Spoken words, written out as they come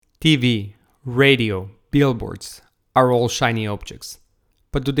TV, radio, billboards are all shiny objects.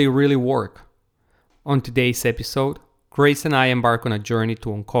 But do they really work? On today's episode, Grace and I embark on a journey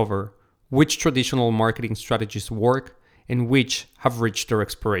to uncover which traditional marketing strategies work and which have reached their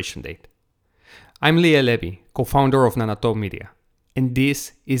expiration date. I'm Leah Levy, co founder of Nanato Media, and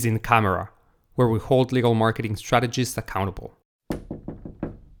this is In Camera, where we hold legal marketing strategists accountable.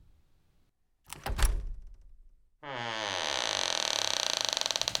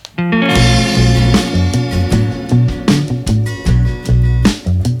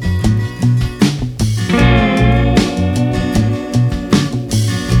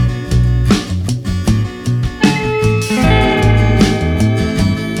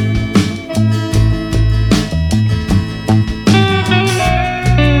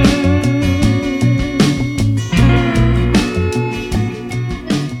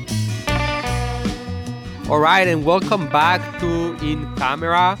 All right, and welcome back to In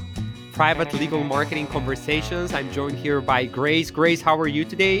Camera, private legal marketing conversations. I'm joined here by Grace. Grace, how are you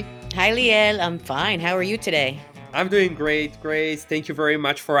today? Hi, Liel. I'm fine. How are you today? I'm doing great, Grace. Thank you very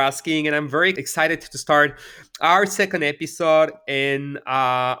much for asking. And I'm very excited to start our second episode and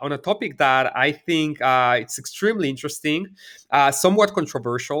on a topic that I think it's extremely interesting, somewhat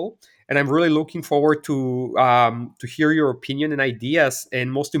controversial. And I'm really looking forward to hear your opinion and ideas. And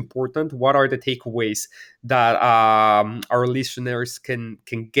most important, what are the takeaways that our listeners can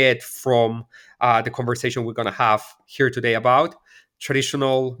get from the conversation we're going to have here today about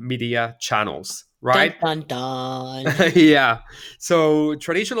traditional media channels, Dun right? dun dun. Yeah. So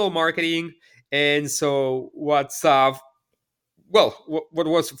traditional marketing, and so what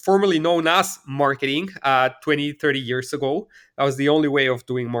was formerly known as marketing 20, 30 years ago. That was the only way of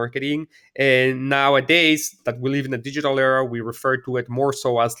doing marketing. And nowadays that we live in a digital era, we refer to it more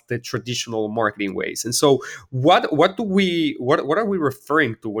so as the traditional marketing ways. And so what are we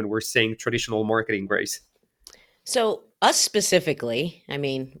referring to when we're saying traditional marketing, Grace? So, us specifically,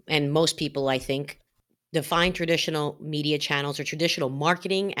 and most people, I think, define traditional media channels or traditional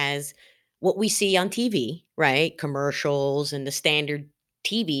marketing as what we see on TV, right? Commercials and the standard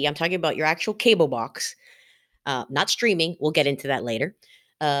TV. I'm talking about your actual cable box, not streaming. We'll get into that later.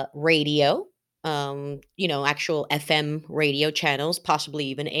 Radio, actual FM radio channels, possibly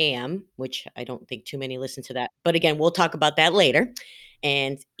even AM, which I don't think too many listen to that. But again, we'll talk about that later.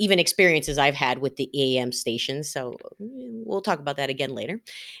 And even experiences I've had with the AM stations. So we'll talk about that again later.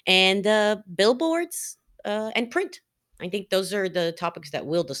 And billboards and print. I think those are the topics that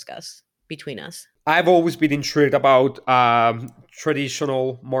we'll discuss between us. I've always been intrigued about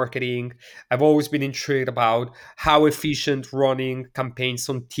traditional marketing. I've always been intrigued about how efficient running campaigns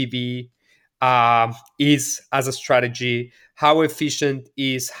on TV is as a strategy, how efficient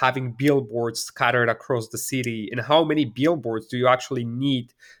is having billboards scattered across the city, and how many billboards do you actually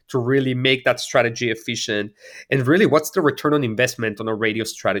need to really make that strategy efficient? And really, what's the return on investment on a radio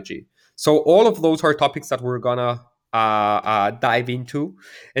strategy? So, all of those are topics that we're gonna dive into,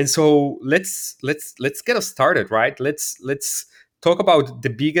 and so let's get us started, right? Let's talk about the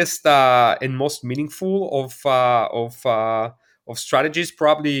biggest and most meaningful of strategies.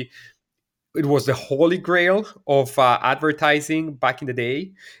 Probably it was the holy grail of advertising back in the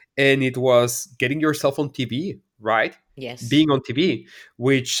day, and it was getting yourself on TV, right? Yes. Being on TV,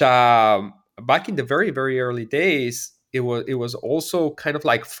 which back in the very early days, it was also kind of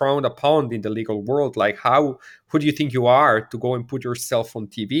like frowned upon in the legal world. Like, who do you think you are to go and put yourself on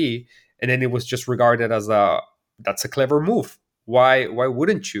TV? And then it was just regarded as that's a clever move. Why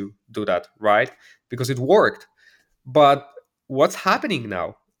wouldn't you do that, right? Because it worked. But what's happening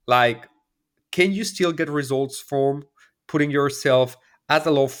now? Like, can you still get results from putting yourself as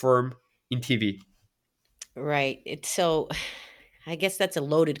a law firm in TV? Right. It's so I guess that's a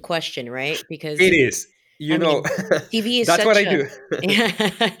loaded question, right? It Because is. I You know, mean, TV is that's what I such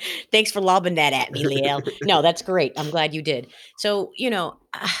a do. Thanks for lobbing that at me, Liel. No, that's great. I'm glad you did. So,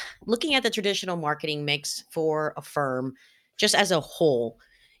 looking at the traditional marketing mix for a firm, just as a whole,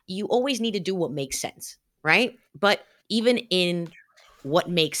 you always need to do what makes sense, right? But even in what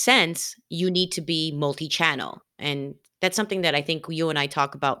makes sense, you need to be multi-channel. And that's something that I think you and I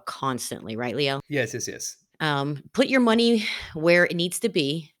talk about constantly, right, Leo? Yes, yes, yes. Put your money where it needs to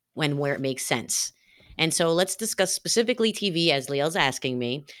be when where it makes sense. And so let's discuss specifically TV as Leo's asking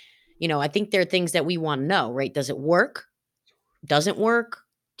me. I think there are things that we want to know, right? Does it work? Doesn't work?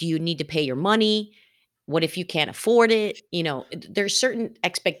 Do you need to pay your money? What if you can't afford it? There's certain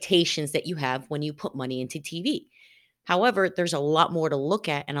expectations that you have when you put money into TV. However, there's a lot more to look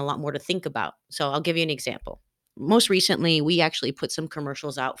at and a lot more to think about. So I'll give you an example. Most recently, we actually put some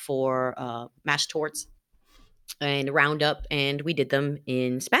commercials out for Mass Torts, and Roundup, and we did them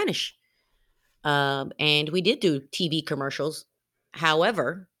in Spanish. And we did do TV commercials.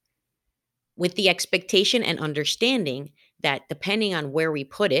 However, with the expectation and understanding that depending on where we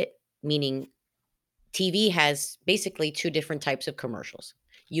put it, meaning TV has basically two different types of commercials.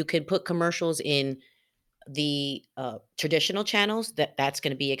 You could put commercials in the traditional channels that's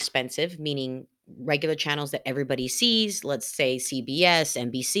going to be expensive, meaning regular channels that everybody sees, let's say CBS,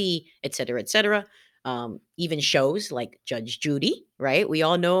 NBC, et cetera, et cetera. Even shows like Judge Judy, right? We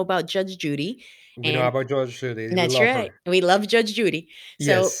all know about Judge Judy. We know And about George Judy. We that's love right. her. We love Judge Judy.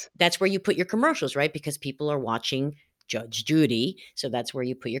 So Yes. that's where you put your commercials, right? Because people are watching Judge Judy. So that's where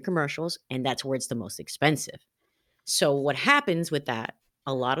you put your commercials, and that's where it's the most expensive. So what happens with that,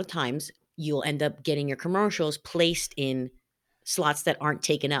 a lot of times you'll end up getting your commercials placed in slots that aren't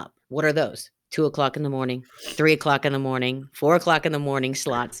taken up. What are those? 2 o'clock in the morning, 3 o'clock in the morning, 4 o'clock in the morning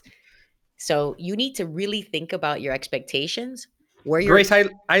slots. So you need to really think about your expectations, where you're. Grace, I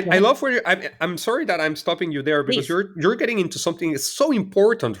What? love where I'm sorry that I'm stopping you there because Please. you're getting into something that's so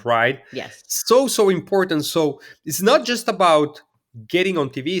important, right? Yes. So important. So it's not just about getting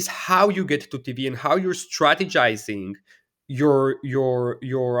on TV; it's how you get to TV and how you're strategizing your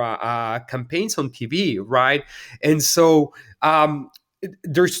campaigns on TV, right? And so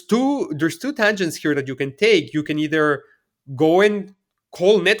there's two tangents here that you can take. You can either go and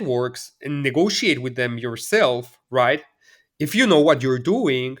call networks and negotiate with them yourself, right? If you know what you're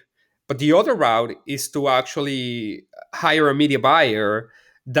doing. But the other route is to actually hire a media buyer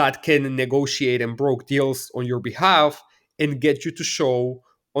that can negotiate and broke deals on your behalf and get you to show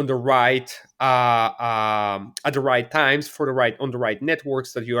on the right at the right times for the right on the right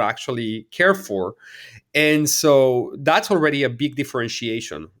networks that you actually care for. And so that's already a big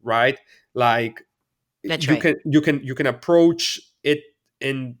differentiation, right? Like That's you right. can approach it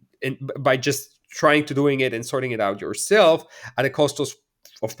and by just trying to doing it and sorting it out yourself at a cost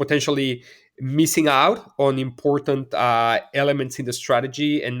of potentially missing out on important elements in the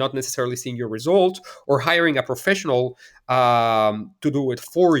strategy and not necessarily seeing your results, or hiring a professional to do it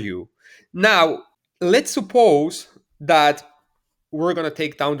for you. Now, let's suppose that we're going to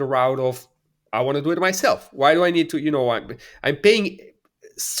take down the route of I want to do it myself. Why do I need to, I'm paying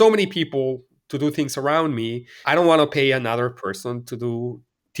so many people to do things around me. I don't want to pay another person to do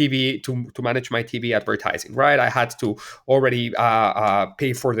TV to manage my TV advertising, right? I had to already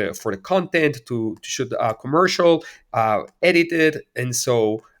pay for the content to shoot a commercial, edit it, and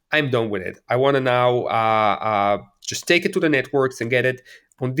so I'm done with it. I want to now just take it to the networks and get it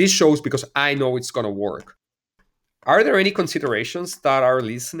on these shows because I know it's going to work. Are there any considerations that our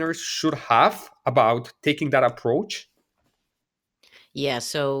listeners should have about taking that approach? Yeah.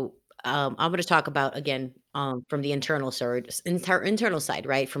 So I'm going to talk about again from the internal side,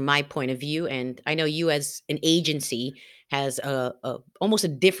 right? From my point of view, and I know you as an agency has a almost a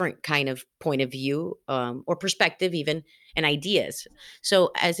different kind of point of view or perspective, even and ideas.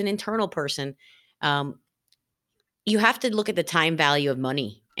 So as an internal person, um, you have to look at the time value of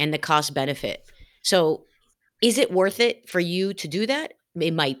money and the cost benefit. So is it worth it for you to do that?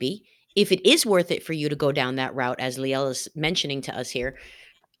 It might be. If it is worth it for you to go down that route, as Liel is mentioning to us here,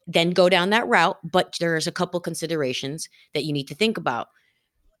 then go down that route. But there's a couple considerations that you need to think about.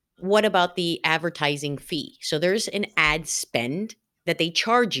 What about the advertising fee? So there's an ad spend that they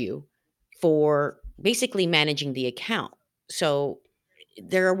charge you for basically managing the account. So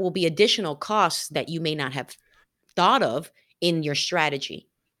there will be additional costs that you may not have thought of in your strategy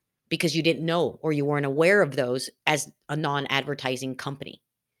because you didn't know or you weren't aware of those as a non-advertising company.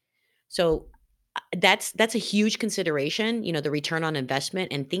 So that's a huge consideration, the return on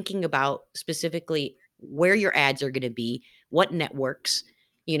investment and thinking about specifically where your ads are going to be, what networks,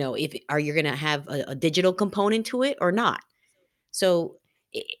 if are you going to have a digital component to it or not. So,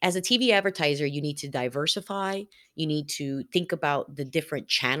 as a TV advertiser, you need to diversify. You need to think about the different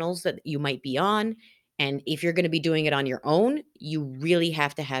channels that you might be on. And if you're going to be doing it on your own, you really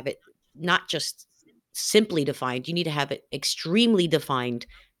have to have it not just simply defined, you need to have it extremely defined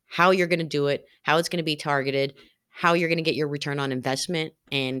how you're going to do it, how it's going to be targeted, how you're going to get your return on investment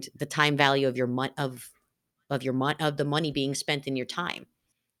and the time value of your of the money being spent in your time.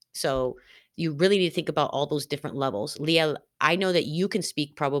 So you really need to think about all those different levels. Leah, I know that you can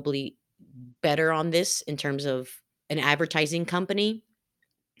speak probably better on this in terms of an advertising company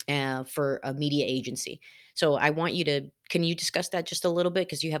for a media agency. So I want you to, can you discuss that just a little bit?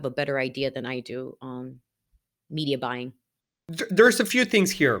 Because you have a better idea than I do on media buying. There's a few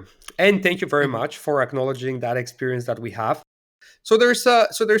things here, and thank you very Mhm. much for acknowledging that experience that we have. So there's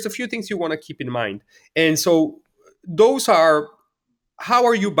a few things you want to keep in mind, and so those are how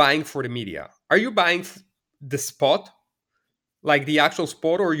are you buying for the media? Are you buying the spot, like the actual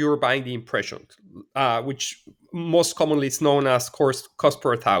spot, or you're buying the impression, which most commonly is known as cost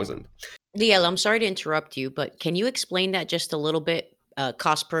per thousand. Liel, I'm sorry to interrupt you, but can you explain that just a little bit?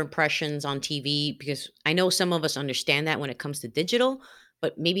 Cost per impressions on TV, because I know some of us understand that when it comes to digital,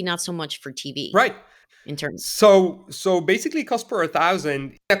 but maybe not so much for TV Right. in terms. So basically, cost per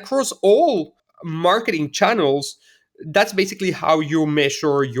thousand across all marketing channels. That's basically how you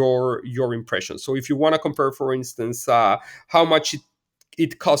measure your impressions. So if you want to compare, for instance, how much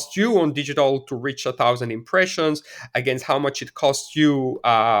it costs you on digital to reach 1,000 impressions against how much it costs you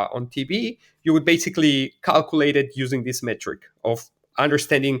on TV, you would basically calculate it using this metric of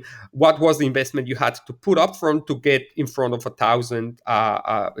understanding what was the investment you had to put up front to get in front of 1,000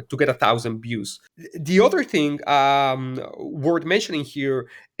 to get 1,000 views. The other thing worth mentioning here,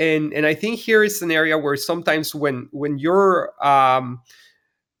 and I think here is an area where sometimes when you're kind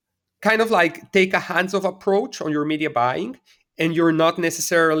of like take a hands-off approach on your media buying, and you're not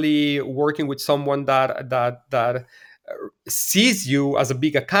necessarily working with someone that sees you as a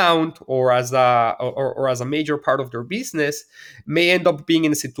big account or as or as a major part of their business, may end up being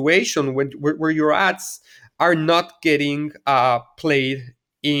in a situation where your ads are not getting played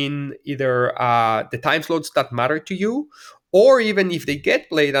in either the time slots that matter to you, or even if they get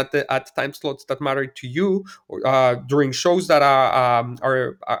played at time slots that matter to you, during shows that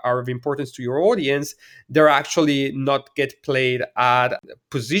are of importance to your audience, they're actually not get played at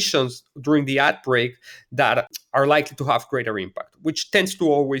positions during the ad break that are likely to have greater impact, which tends to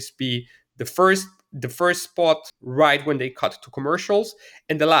always be the first spot right when they cut to commercials,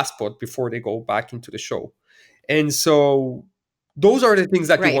 and the last spot before they go back into the show. And so those are the things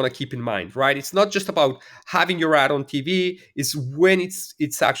that you Right. want to keep in mind, right? It's not just about having your ad on TV, it's when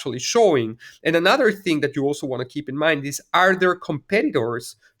it's actually showing. And another thing that you also want to keep in mind is, are there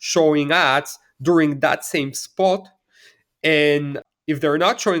competitors showing ads during that same spot? And if they're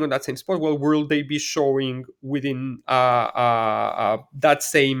not showing on that same spot, well, will they be showing within that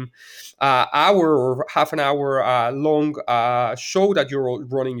same hour or half an hour long show that you're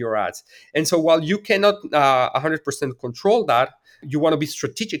running your ads? And so while you cannot 100% control that, you want to be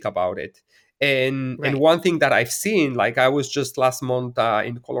strategic about it. And Right. one thing that I've seen, like I was just last month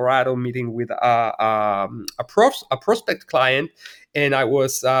in Colorado meeting with a prospect client, and I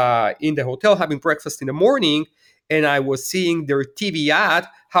was in the hotel having breakfast in the morning, and I was seeing their TV ad,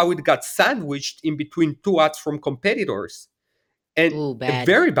 how it got sandwiched in between two ads from competitors. And Ooh, bad.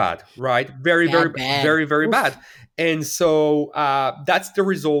 very bad, right? Very, very, Bad, bad. very, very bad. Oof. And so that's the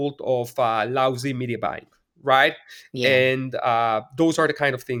result of lousy media buying, right? Yeah. And those are the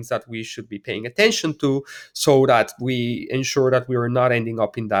kind of things that we should be paying attention to, so that we ensure that we are not ending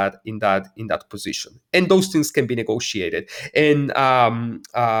up in that position. And those things can be negotiated. And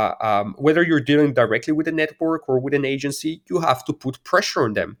whether you're dealing directly with a network or with an agency, you have to put pressure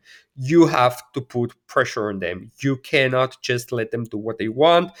on them. You have to put pressure on them. You cannot just let them do what they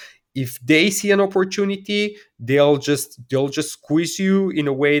want. If they see an opportunity, they'll just squeeze you in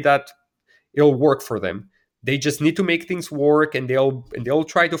a way that it'll work for them. They just need to make things work, and they'll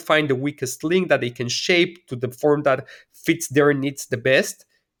try to find the weakest link that they can shape to the form that fits their needs the best,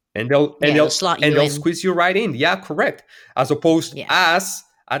 and they'll and Yeah, they'll they'll slot and you they'll in. squeeze you right in. Yeah, correct. As opposed Yeah. as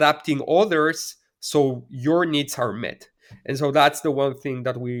adapting others so your needs are met. And so that's the one thing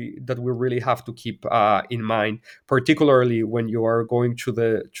that we really have to keep in mind, particularly when you are going through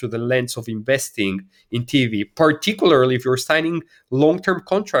the lens of investing in TV, particularly if you're signing long-term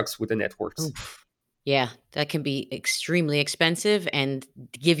contracts with the networks. Oof. Yeah, that can be extremely expensive and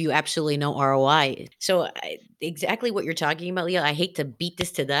give you absolutely no ROI. So, exactly what you're talking about, Leah. I hate to beat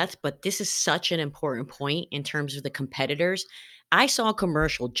this to death, but this is such an important point in terms of the competitors. I saw a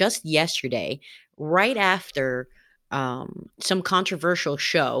commercial just yesterday, right after some controversial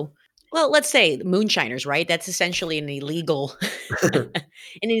show. Well, let's say moonshiners, right? That's essentially an illegal, an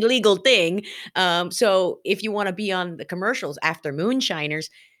illegal thing. So, if you want to be on the commercials after moonshiners,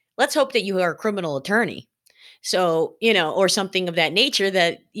 let's hope that you are a criminal attorney. So, or something of that nature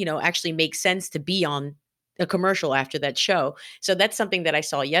that, actually makes sense to be on a commercial after that show. So that's something that I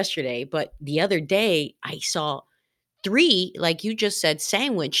saw yesterday. But the other day, I saw three, like you just said,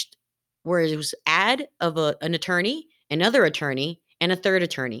 sandwiched, where it was ad of an attorney, another attorney, and a third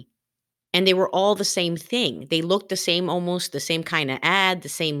attorney. And they were all the same thing. They looked the same, almost the same kind of ad, the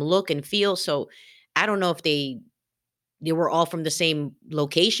same look and feel. So I don't know if they were all from the same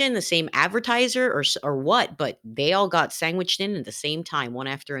location, the same advertiser, or what, but they all got sandwiched in at the same time, one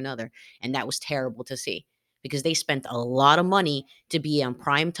after another, and that was terrible to see because they spent a lot of money to be on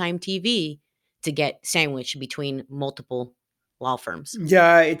primetime TV to get sandwiched between multiple. law firms.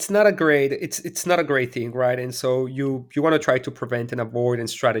 Yeah, it's not a great thing, right? And so you want to try to prevent and avoid and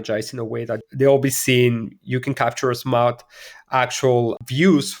strategize in a way that they'll be seen. You can capture as much actual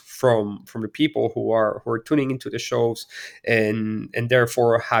views from the people who are tuning into the shows, and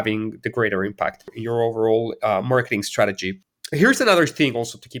therefore having the greater impact in your overall marketing strategy. Here's another thing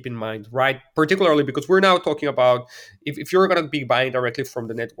also to keep in mind, right? Particularly because we're now talking about if you're going to be buying directly from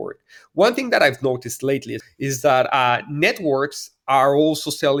the network. One thing that I've noticed lately is that networks are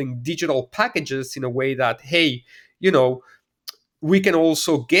also selling digital packages in a way that, hey, you know, we can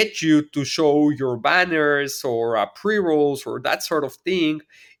also get you to show your banners or pre-rolls or that sort of thing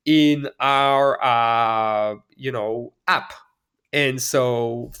in our app. And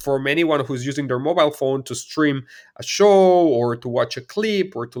so for anyone who's using their mobile phone to stream a show or to watch a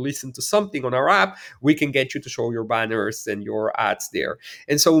clip or to listen to something on our app, we can get you to show your banners and your ads there.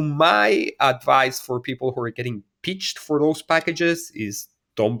 And so my advice for people who are getting pitched for those packages is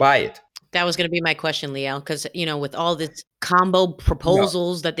don't buy it. That was gonna be my question, Leo, because with all this combo No,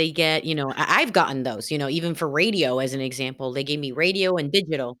 proposals that they get, I've gotten those, even for radio as an example. They gave me radio and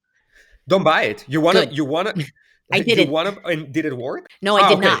digital. don't buy it. Good. You wanna, I you didn't. wanna, and did it work? No, I Ah,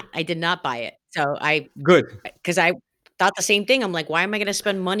 did okay, not. I did not buy it. So good. because I thought the same thing. I'm like, "Why am I gonna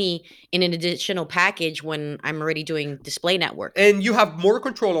spend money in an additional package when I'm already doing display network?" And you have more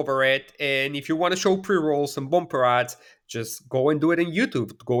control over it. And if you want to show pre rolls and bumper ads, just go and do it in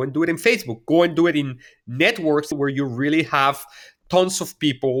YouTube, go and do it in Facebook, go and do it in networks where you really have tons of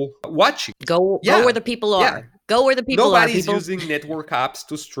people watching. Go where Yeah, the people yeah. are. Go where the people are, Nobody's people. using network apps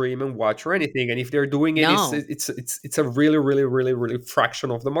to stream and watch or anything, and if they're doing it, No. it's a really really really really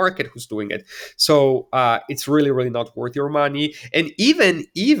fraction of the market who's doing it. So it's really really not worth your money. And even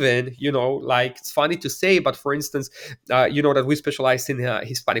like, it's funny to say, but for instance, you know that we specialize in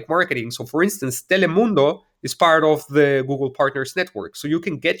Hispanic marketing. So for instance, Telemundo is part of the Google Partners Network, so you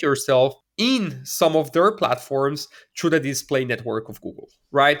can get yourself in some of their platforms through the display network of Google,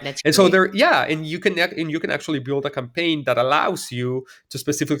 right? That's And so great. there, yeah, and you can actually build a campaign that allows you to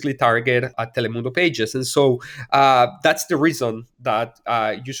specifically target Telemundo pages. And so that's the reason that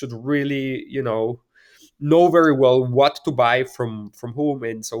you should really, know very well what to buy from whom.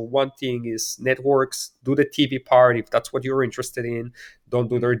 And so one thing is networks, do the TV part if that's what you're interested in. Don't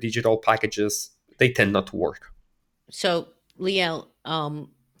do their digital packages. They tend not to work. So, Liel,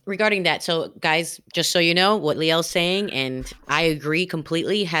 regarding that, so guys, just so you know what Liel's saying, and I agree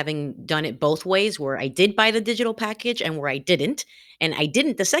completely, having done it both ways, where I did buy the digital package and where I didn't. And I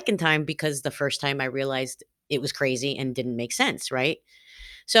didn't the second time because the first time I realized it was crazy and didn't make sense, right?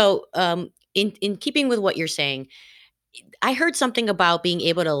 So, in keeping with what you're saying, I heard something about being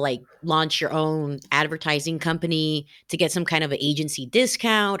able to like launch your own advertising company to get some kind of an agency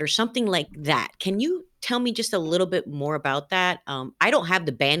discount or something like that. Can you tell me just a little bit more about that? I don't have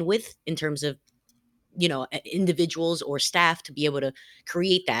the bandwidth in terms of individuals or staff to be able to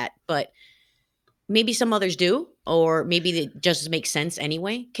create that, but maybe some others do, or maybe it just makes sense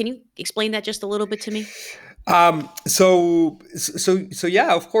anyway. Can you explain that just a little bit to me? So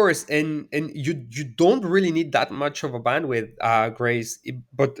yeah, of course, and you don't really need that much of a bandwidth, Grace.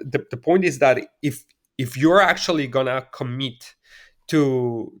 But the point is that if you're actually gonna commit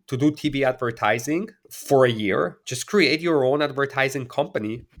to do TV advertising for a year, just create your own advertising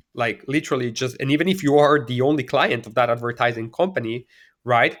company, like literally just, and even if you are the only client of that advertising company,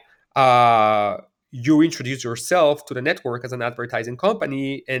 right? Uh, you introduce yourself to the network as an advertising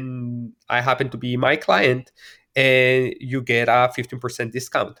company, and I happen to be my client, and you get a 15%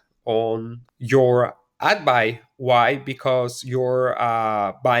 discount on your ad buy. Why? Because you're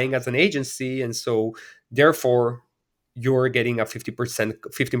buying as an agency, and so therefore you're getting a 50%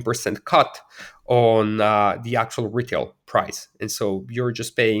 15% cut on the actual retail price. And so you're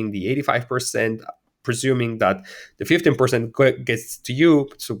just paying the 85%, presuming that the 15% gets to you.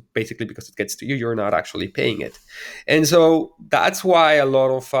 So basically, because it gets to you, you're not actually paying it. And so that's why a lot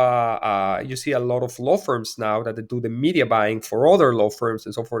of you see a lot of law firms now that they do the media buying for other law firms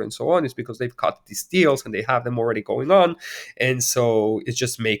and so forth and so on, is because they've cut these deals and they have them already going on. And so it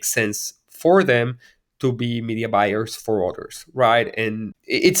just makes sense for them to be media buyers for others, right? And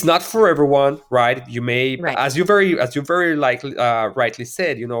it's not for everyone, right? You may, Right. as you very likely rightly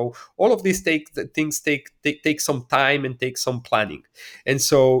said, all of these things take some time and take some planning. And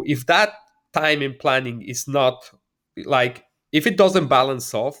so if that time and planning is not, like, if it doesn't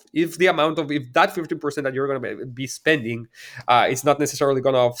balance off, if the amount of, if that 50% that you're going to be spending is not necessarily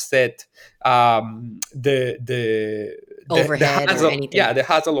going to offset the Overhead or hassle, anything. yeah, the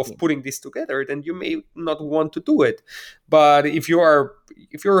hassle of Yeah. putting this together, then you may not want to do it. But if you're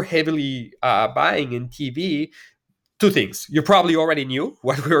heavily buying in TV, Two things. You probably already knew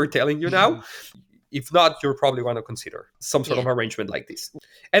what we were telling you now. If not, you'll probably want to consider some sort of Yeah. arrangement like this.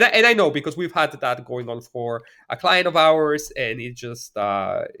 And I know because we've had that going on for a client of ours, and it just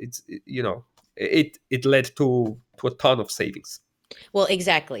it led to a ton of savings. Well,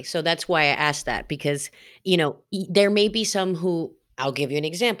 exactly. So that's why I asked that because, there may be some who I'll give you an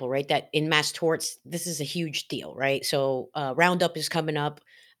example, right? That in mass torts, this is a huge deal, right? So Roundup is coming up.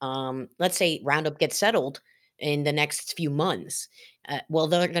 Let's say Roundup gets settled in the next few months. Well,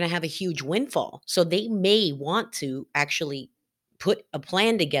 they're going to have a huge windfall. So they may want to actually put a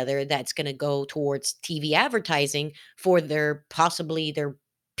plan together that's going to go towards TV advertising for possibly their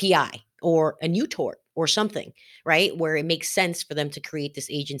PI or a new tort or something, right? Where it makes sense for them to create this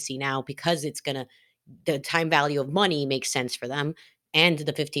agency now because the time value of money makes sense for them, and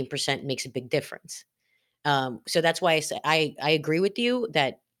the 15% makes a big difference. So that's why I say I agree with you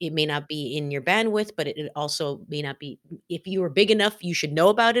that it may not be in your bandwidth, but it also may not be. If you are big enough, you should know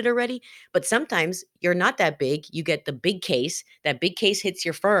about it already. But sometimes you're not that big. You get the big case. That big case hits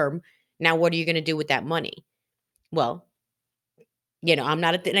your firm. Now, what are you going to do with that money? Well, I'm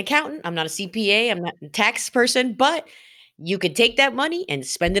not an accountant, I'm not a CPA, I'm not a tax person, but you could take that money and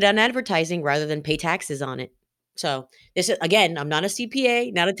spend it on advertising rather than pay taxes on it. So, this is again, I'm not a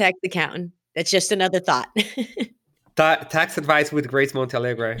CPA, not a tax accountant. That's just another thought. Tax advice with Grace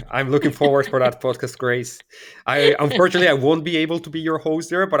Montalegre. I'm looking forward for that podcast, Grace. I unfortunately I won't be able to be your host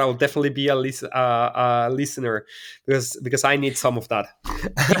there, but I will definitely be a listener because I need some of that.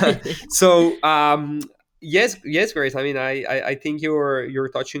 So yes, Grace. I mean, I think you're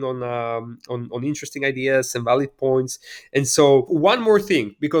touching on interesting ideas and valid points. And so one more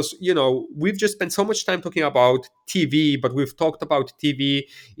thing, because we've just spent so much time talking about TV, but we've talked about TV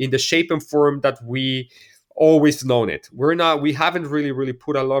in the shape and form that we always known it. We haven't really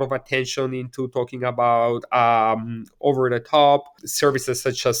put a lot of attention into talking about over the top services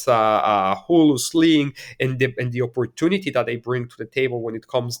such as Hulu, Sling, and the opportunity that they bring to the table when it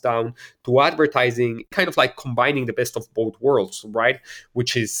comes down to advertising, kind of like combining the best of both worlds, right?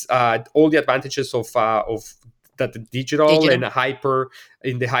 Which is all the advantages of that the digital and Digital,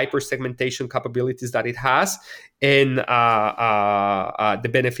 the hyper segmentation capabilities that it has, and the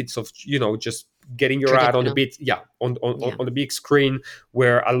benefits of just getting your ad on the traditional. big Yeah. on the big screen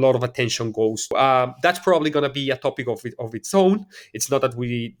where a lot of attention goes. That's probably going to be a topic of its own. It's not that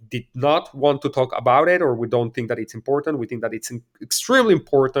we did not want to talk about it or we don't think that it's important. We think that it's extremely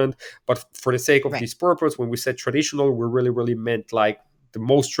important, but for the sake of Right. this purpose, when we said traditional, we really meant like the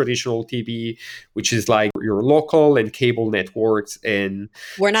most traditional TV, which is like your local and cable networks. And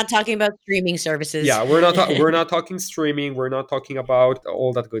We're not talking about streaming services. yeah, we're not talking streaming. We're not talking about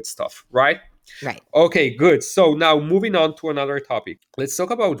all that good stuff, right? Right. Okay, good. So now moving on to another topic. Let's talk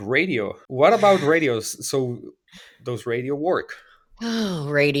about radio. What about radios? So does radio work? Oh,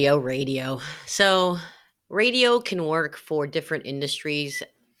 radio. So, radio can work for different industries.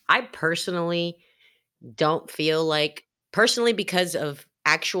 I personally don't feel like personally because of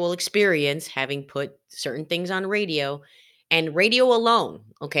actual experience having put certain things on radio and radio alone.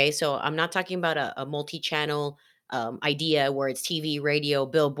 Okay, so I'm not talking about a multi-channel idea where it's TV, radio,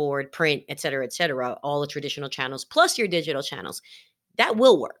 billboard, print, et cetera, all the traditional channels plus your digital channels. That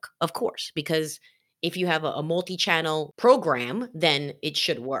will work, of course, because if you have a multi-channel program, then it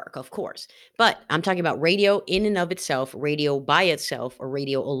should work, of course. But I'm talking about radio in and of itself, radio by itself, or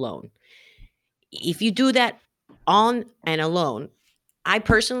radio alone. If you do that on and alone, I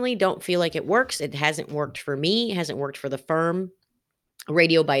personally don't feel like it works. It hasn't worked for me, it hasn't worked for the firm.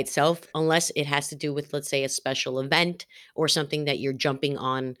 Radio by itself, unless it has to do with, let's say, a special event or something that you're jumping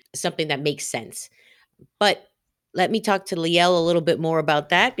on, something that makes sense. But let me talk to Liel a little bit more about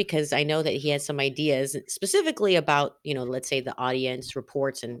that because I know that he has some ideas specifically about, let's say the audience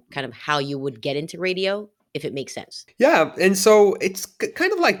reports and kind of how you would get into radio if it makes sense. Yeah, and so it's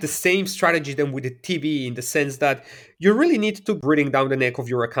kind of like the same strategy than with the TV in the sense that you really need to breathing down the neck of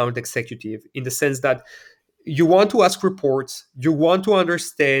your account executive in the sense that you want to ask reports, you want to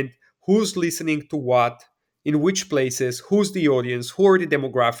understand who's listening to what, in which places, who's the audience, who are the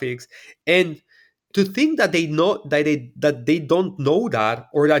demographics, and to think that they don't know that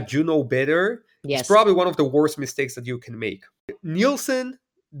or that you know better is Yes. probably one of the worst mistakes that you can make. Nielsen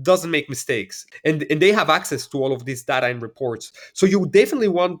doesn't make mistakes, and they have access to all of this data and reports. So you definitely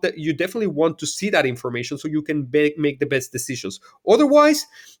want to see that information so you can make the best decisions. Otherwise,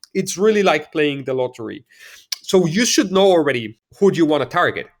 it's really like playing the lottery. So you should know already who do you want to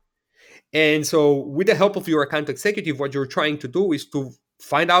target. And so with the help of your account executive, what you're trying to do is to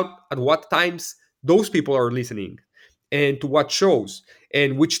find out at what times those people are listening and to what shows.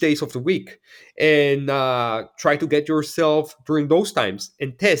 and which days of the week, and try to get yourself during those times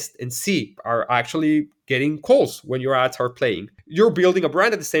and test and see are actually getting calls when your ads are playing. You're building a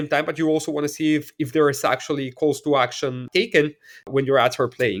brand at the same time, but you also want to see if there is actually calls to action taken when your ads are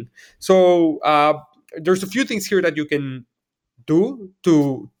playing. So there's a few things here that you can do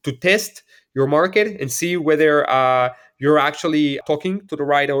to test your market and see whether you're actually talking to the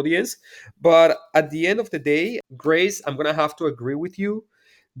right audience. But at the end of the day, Grace, I'm gonna have to agree with you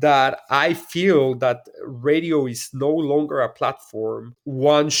that I feel that radio is no longer a platform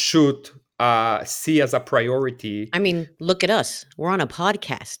one should see as a priority. I mean, look at us. We're on a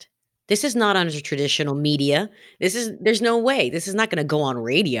podcast. This is not on a traditional media. There's no way. This is not going to go on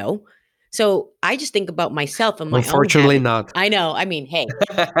radio. So I just think about myself and my own Unfortunately, habits. not. I know. I mean, hey,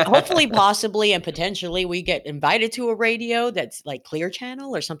 hopefully, possibly, and potentially we get invited to a radio that's like Clear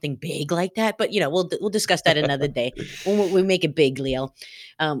Channel or something big like that. But we'll discuss that another day when we make it big, Leo.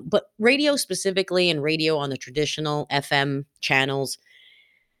 But radio specifically and radio on the traditional FM channels,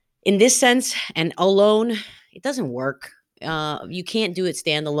 in this sense and alone, it doesn't work. You can't do it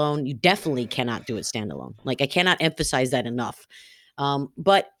standalone. You definitely cannot do it standalone. Like, I cannot emphasize that enough.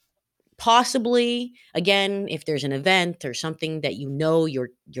 But possibly, again, if there's an event or something that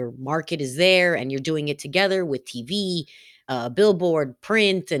your market is there and you're doing it together with TV, billboard,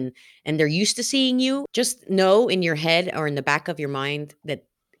 print, and they're used to seeing you, just know in your head or in the back of your mind that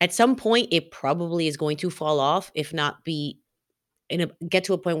at some point it probably is going to fall off, if not be get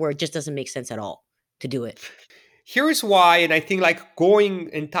to a point where it just doesn't make sense at all to do it. Here's why, and I think like going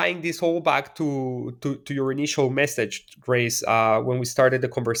and tying this all back to your initial message, Grace, when we started the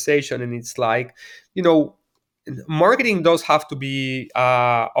conversation, and it's like, you know, marketing does have to be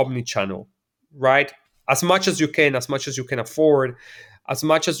omni-channel, right? As much as you can, as much as you can afford, as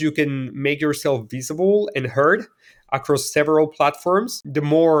much as you can make yourself visible and heard across several platforms, the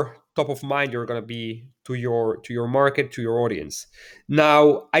more top of mind you're going to be to your market, to your audience.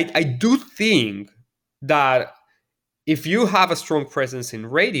 Now, I do think that if you have a strong presence in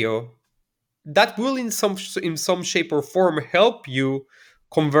radio, that will in some shape or form help you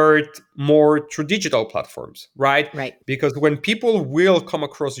convert more to digital platforms, right? Right. Because when people will come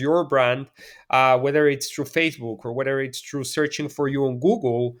across your brand, whether it's through Facebook or whether it's through searching for you on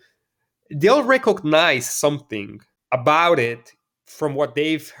Google, they'll recognize something about it from what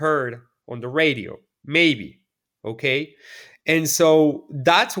they've heard on the radio, maybe. Okay. And so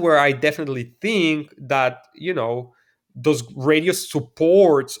that's where I definitely think that, does radio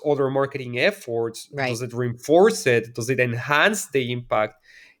support other marketing efforts? Right. Does it reinforce it? Does it enhance the impact?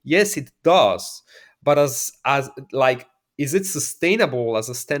 Yes, it does. But as like, is it sustainable as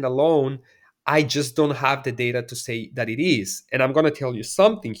a standalone? I just don't have the data to say that it is. And I'm going to tell you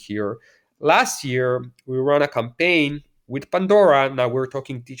something here. Last year, we ran a campaign with Pandora. Now we're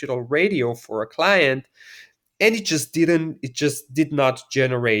talking digital radio for a client, and it just did not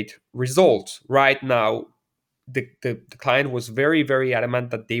generate results. Right now, the client was very, very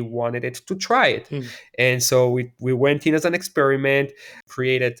adamant that they wanted it to try it. Mm. And so we went in as an experiment,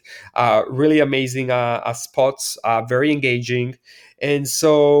 created really amazing spots, very engaging. And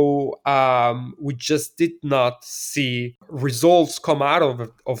so we just did not see results come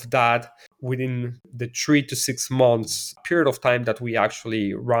out of that within the 3 to 6 months period of time that we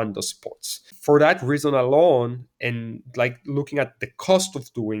actually run the spots. For that reason alone, and like looking at the cost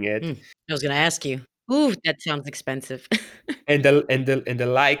of doing it, I was going to ask you. Ooh, that sounds expensive. and the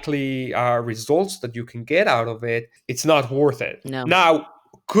likely results that you can get out of it, it's not worth it. No. Now,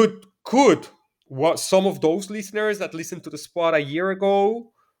 could what some of those listeners that listened to the spot a year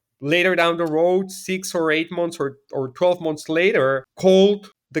ago, later down the road, 6 or 8 months or 12 months later,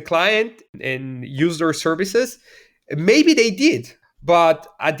 called the client and use their services? Maybe they did. But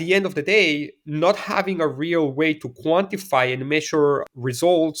at the end of the day, not having a real way to quantify and measure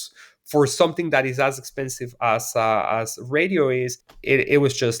results for something that is as expensive as radio is, it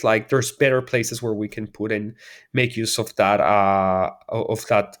was just like there's better places where we can put and make use of that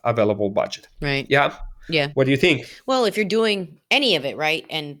available budget. Right. Yeah. Yeah. What do you think? Well, if you're doing any of it, right,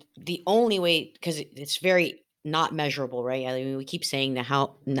 and the only way, because it's very not measurable, right? I mean, we keep saying that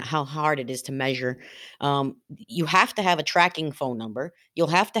how hard it is to measure. You have to have a tracking phone number. You'll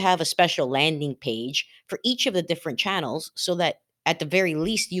have to have a special landing page for each of the different channels, so that at the very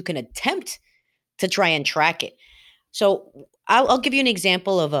least you can attempt to try and track it. So I'll give you an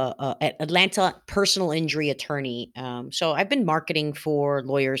example of a Atlanta personal injury attorney. So I've been marketing for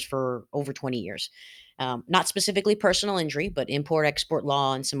lawyers for over 20 years. Not specifically personal injury, but import export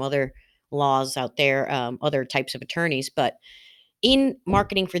law and some other laws out there, other types of attorneys. But in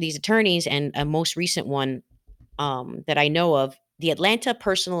marketing for these attorneys, and a most recent one that I know of, the Atlanta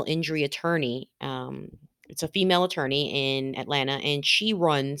personal injury attorney. It's a female attorney in Atlanta, and she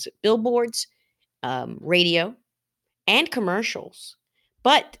runs billboards, radio, and commercials,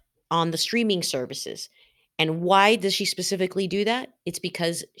 but on the streaming services. And why does she specifically do that? It's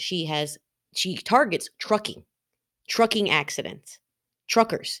because she targets trucking accidents,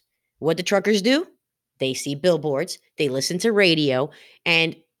 truckers. What do truckers do? They see billboards, they listen to radio,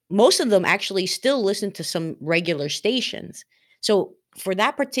 and most of them actually still listen to some regular stations. So, for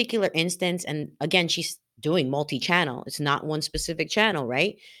that particular instance, and again, she's doing multi channel, it's not one specific channel,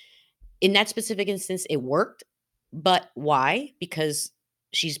 right? In that specific instance, it worked. But why? Because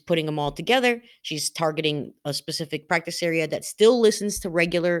she's putting them all together. She's targeting a specific practice area that still listens to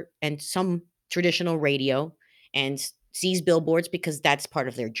regular and some traditional radio and sees billboards because that's part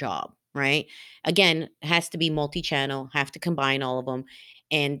of their job, right? Again, it has to be multi channel, have to combine all of them.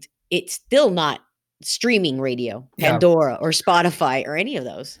 And it's still not streaming radio, Yeah. Pandora or Spotify or any of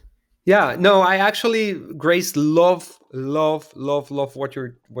those. Yeah, no, I actually, Grace, love what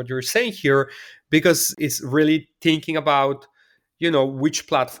you're saying here, because it's really thinking about, which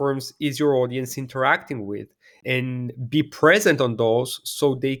platforms is your audience interacting with, and be present on those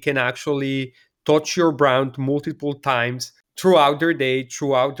so they can actually touch your brand multiple times throughout their day,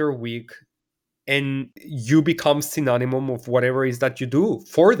 throughout their week, and you become synonym of whatever it is that you do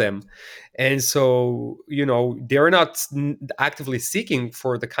for them. And so, they're not actively seeking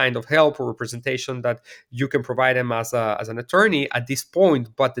for the kind of help or representation that you can provide them as an attorney at this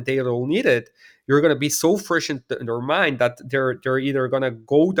point, but the day they'll need it, you're going to be so fresh in their mind that they're either going to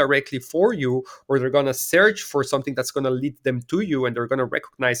go directly for you, or they're going to search for something that's going to lead them to you, and they're going to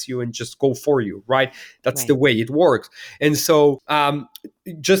recognize you and just go for you, right? That's the Right. way it works. And so,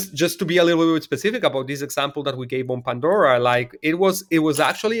 just to be a little bit specific about this example that we gave on Pandora, like, it was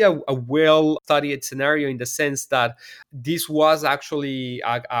actually a well studied scenario, in the sense that this was actually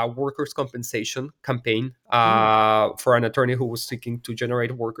a workers' compensation campaign, Mm. for an attorney who was seeking to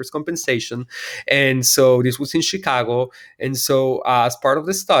generate workers' compensation. And so this was in Chicago. And so, as part of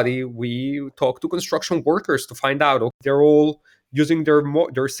the study, we talked to construction workers to find out, okay, they're all using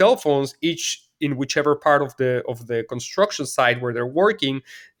their cell phones, each in whichever part of the construction site where they're working.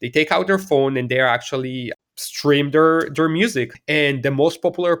 They take out their phone and they're actually stream their music. And the most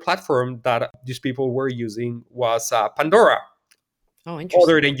popular platform that these people were using was Pandora, Oh, other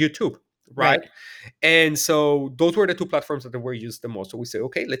interesting. than YouTube, right? Right. And so those were the two platforms that were used the most. So we say,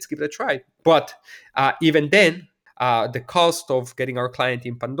 okay, let's give it a try. But even then, the cost of getting our client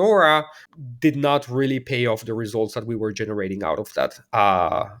in Pandora did not really pay off the results that we were generating out of that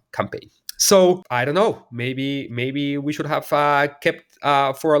campaign. So I don't know. Maybe we should have kept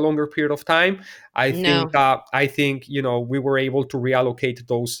for a longer period of time. No. I think we were able to reallocate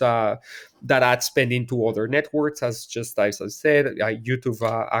those that ad spend into other networks, as I said. YouTube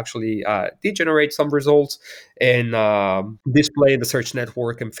actually did generate some results, and display in the search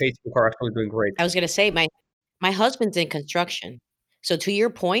network and Facebook are actually doing great. I was gonna say my husband's in construction. So to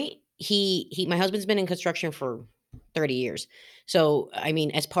your point, he my husband's been in construction for 30 years. So, I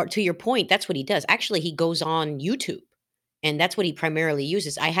mean, as part to your point, that's what he does. Actually, he goes on YouTube, and that's what he primarily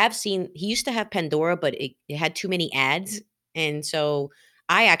uses. I have seen he used to have Pandora, but it had too many ads, and so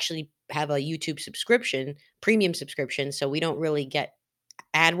I actually have a YouTube subscription, premium subscription, so we don't really get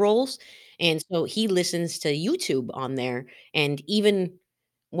ad rolls, and so he listens to YouTube on there, and even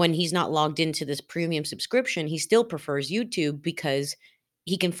when he's not logged into this premium subscription, he still prefers YouTube because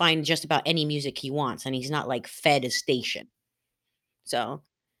he can find just about any music he wants, and he's not, like, fed a station. So,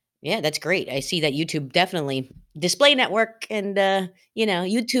 yeah, that's great. I see that YouTube definitely display network and,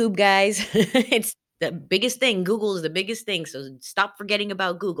 YouTube, guys. It's the biggest thing. Google is the biggest thing, so stop forgetting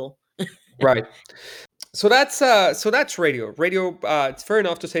about Google. Right. So that's radio. Radio. It's fair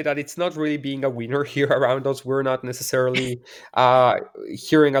enough to say that it's not really being a winner here around us. We're not necessarily uh,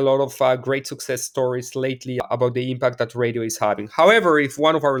 hearing a lot of great success stories lately about the impact that radio is having. However, if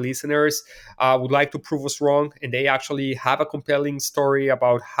one of our listeners would like to prove us wrong, and they actually have a compelling story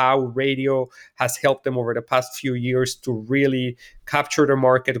about how radio has helped them over the past few years to really capture their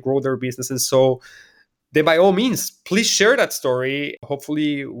market, grow their business, and so, then by all means, please share that story.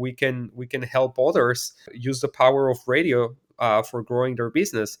 Hopefully we can help others use the power of radio for growing their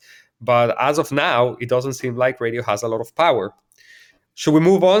business. But as of now, it doesn't seem like radio has a lot of power. Should we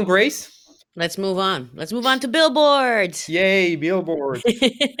move on, Grace? Let's move on. Let's move on to billboards. Yay, billboards.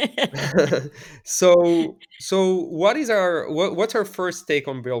 So what's our first take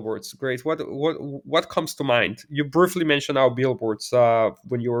on billboards, Grace? What comes to mind? You briefly mentioned our billboards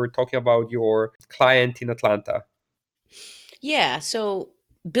when you were talking about your client in Atlanta. Yeah, so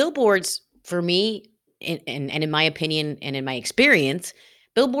billboards for me, and in my opinion and in my experience,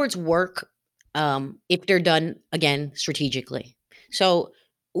 billboards work if they're done again strategically. So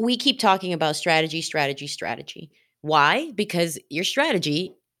we keep talking about strategy, strategy, strategy. Why? Because your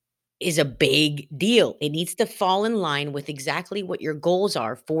strategy is a big deal. It needs to fall in line with exactly what your goals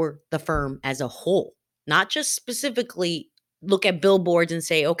are for the firm as a whole, not just specifically look at billboards and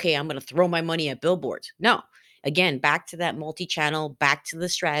say, okay, I'm going to throw my money at billboards. No, again, back to that multi channel, back to the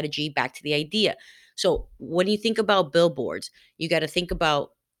strategy, back to the idea. So when you think about billboards, you got to think about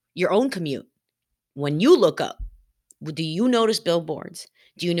your own commute. When you look up, do you notice billboards?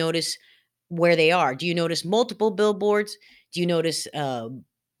 Do you notice where they are? Do you notice multiple billboards? Do you notice how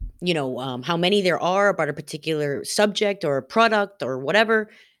many there are about a particular subject or a product or whatever,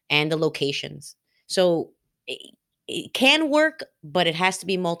 and the locations. So it can work, but it has to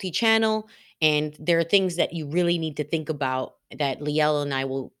be multi-channel. And there are things that you really need to think about that Liel and I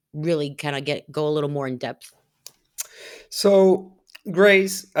will really kind of go a little more in depth. So,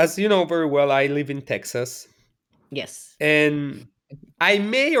 Grace, as you know very well, I live in Texas, Yes, and I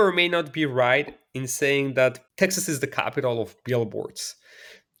may or may not be right in saying that Texas is the capital of billboards.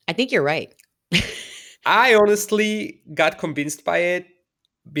 I think you're right. I honestly got convinced by it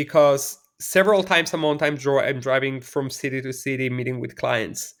because several times a month I'm driving from city to city meeting with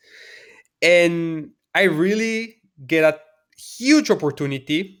clients. And I really get a huge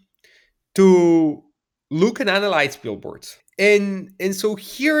opportunity to look and analyze billboards. And so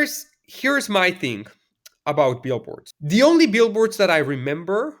here's my thing about billboards. The only billboards that I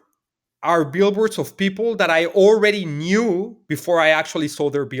remember are billboards of people that I already knew before I actually saw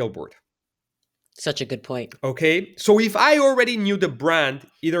their billboard. Such a good point. Okay. So if I already knew the brand,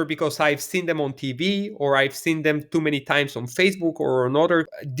 either because I've seen them on TV or I've seen them too many times on Facebook or another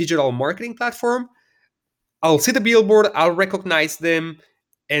digital marketing platform, I'll see the billboard, I'll recognize them,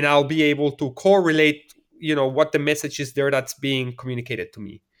 and I'll be able to correlate, what the message is there that's being communicated to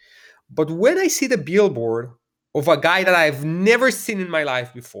me. But when I see the billboard of a guy that I've never seen in my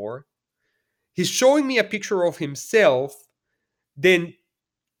life before, he's showing me a picture of himself, then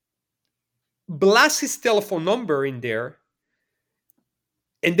blasts his telephone number in there,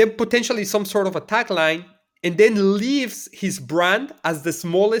 and then potentially some sort of a tagline, and then leaves his brand as the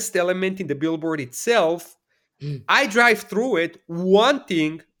smallest element in the billboard itself. Mm. I drive through it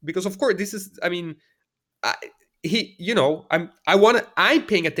wanting, because of course this is, I mean, I, I'm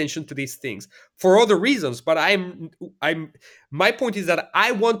paying attention to these things for other reasons, but I'm my point is that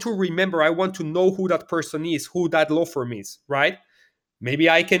I want to remember, I want to know who that person is, who that law firm is, right? Maybe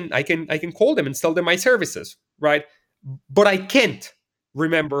I can call them and sell them my services, right? But I can't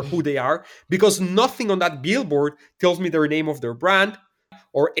remember who they are because nothing on that billboard tells me their name of their brand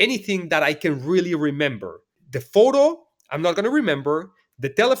or anything that I can really remember. The photo, I'm not going to remember. The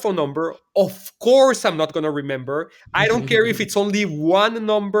telephone number, of course, I'm not going to remember. I don't care if it's only one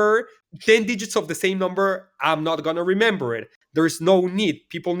number, 10 digits of the same number, I'm not going to remember it. There's no need.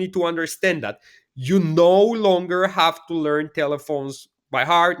 People need to understand that. You no longer have to learn telephones by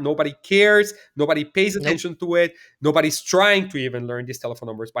heart. Nobody cares. Nobody pays Nope. attention to it. Nobody's trying to even learn these telephone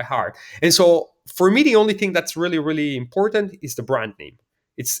numbers by heart. And so for me, the only thing that's really, really important is the brand name.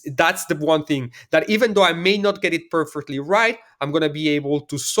 That's the one thing that even though I may not get it perfectly right, I'm gonna be able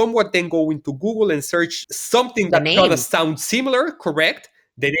to somewhat then go into Google and search something The that's gonna name. sound similar, correct?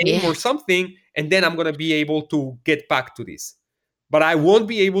 The name Yeah. or something, and then I'm gonna be able to get back to this. But I won't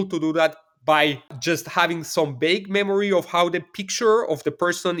be able to do that by just having some vague memory of how the picture of the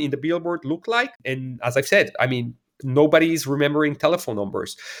person in the billboard looked like. And as I've said, I mean, nobody's remembering telephone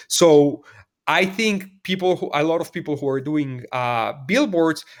numbers. So I think a lot of people who are doing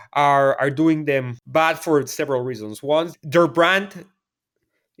billboards are doing them bad for several reasons. One, their brand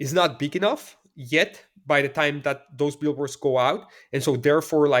is not big enough yet by the time that those billboards go out, and so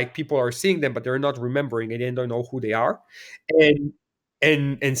therefore, like people are seeing them, but they're not remembering and they don't know who they are. And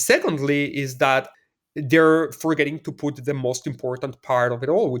and secondly, is that they're forgetting to put the most important part of it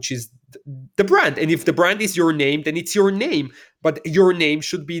all, which is the brand. And if the brand is your name, then it's your name, but your name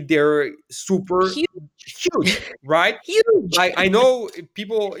should be there super Huge. huge, right? Huge. I know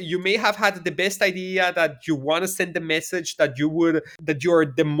people, you may have had the best idea that you want to send the message that you're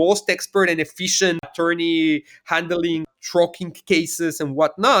the most expert and efficient attorney handling trucking cases and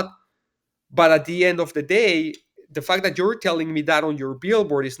whatnot. But at the end of the day, the fact that you're telling me that on your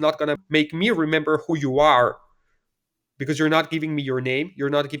billboard is not going to make me remember who you are, because you're not giving me your name. You're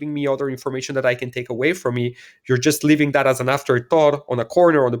not giving me other information that I can take away from me. You're just leaving that as an afterthought on a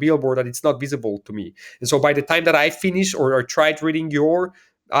corner on the billboard that it's not visible to me. And so by the time that I finish or tried reading your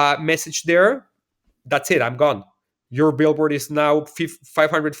message there, that's it. I'm gone. Your billboard is now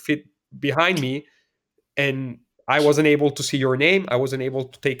 500 feet behind me. and I wasn't able to see your name. I wasn't able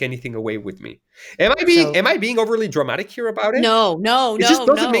to take anything away with me. So Am I being overly dramatic here about it? no, no, It just no,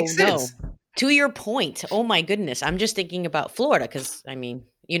 doesn't make no, sense. no. To your point, oh my goodness, I'm just thinking about Florida because I mean,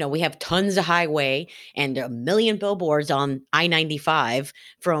 we have tons of highway and a million billboards on I-95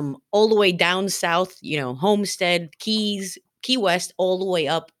 from all the way down south, Homestead, Keys, Key West, all the way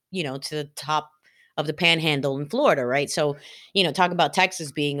up, to the top of the panhandle in Florida, right? So, talk about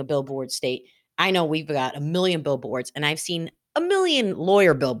Texas being a billboard state. I know we've got a million billboards, and I've seen a million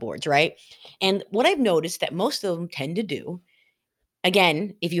lawyer billboards, right? And what I've noticed that most of them tend to do,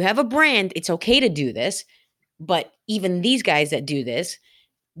 again, if you have a brand, it's okay to do this. But even these guys that do this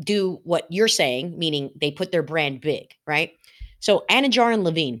do what you're saying, meaning they put their brand big, right? So Anajar and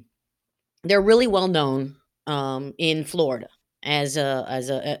Levine, they're really well known in Florida as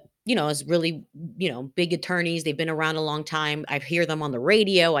really big attorneys. They've been around a long time. I hear them on the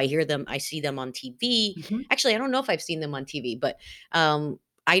radio. I see them on TV. Mhm. Actually, I don't know if I've seen them on TV, but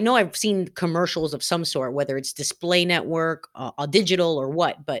I know I've seen commercials of some sort, whether it's display network, digital, or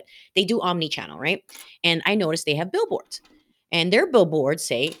what. But they do omni-channel, right? And I noticed they have billboards, and their billboards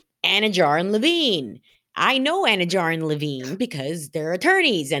say Anajar and Levine. I know Anajar and Levine because they're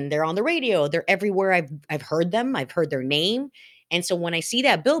attorneys and they're on the radio. They're everywhere. I've heard them. I've heard their name. And so when I see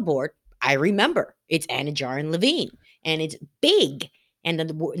that billboard, I remember it's Anajar and Levine, and it's big, and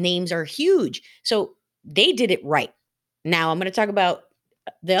the names are huge. So they did it right. Now I'm going to talk about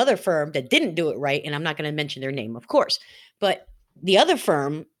the other firm that didn't do it right, and I'm not going to mention their name, of course. But the other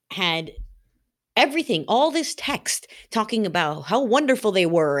firm had everything, all this text talking about how wonderful they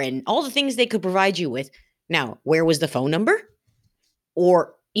were and all the things they could provide you with. Now, where was the phone number?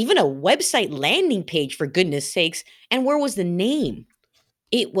 Or even a website landing page, for goodness sakes? And where was the name?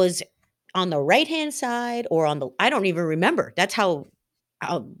 It was on the right-hand side or on the, I don't even remember. That's how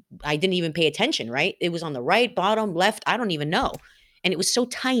I didn't even pay attention, right? It was on the right, bottom, left, I don't even know. And it was so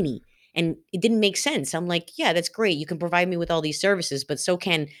tiny and it didn't make sense. I'm like, yeah, that's great. You can provide me with all these services, but so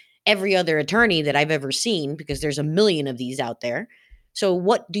can every other attorney that I've ever seen because there's a million of these out there. So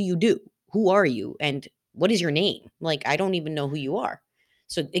what do you do? Who are you? And what is your name? Like, I don't even know who you are.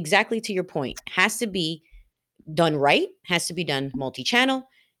 So exactly to your point, has to be done right, has to be done multi-channel.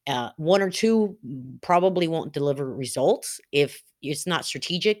 One or two probably won't deliver results if it's not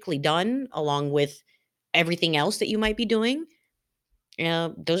strategically done along with everything else that you might be doing.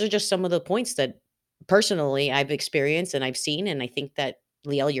 Those are just some of the points that personally I've experienced and I've seen, and I think that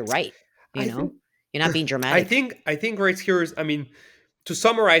Liel, you're right. You I know, think you're not being dramatic. I think right here is, I mean, to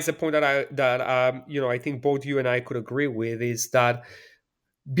summarize the point that I think both you and I could agree with is that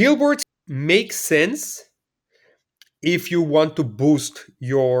billboards make sense if you want to boost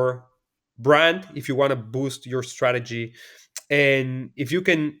your brand, if you want to boost your strategy, and if you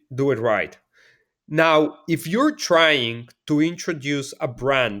can do it right. Now, if you're trying to introduce a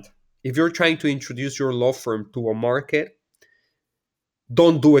brand, if you're trying to introduce your law firm to a market,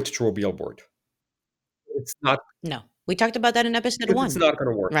 don't do it through a billboard. It's not No, we talked about that in episode because it's one, not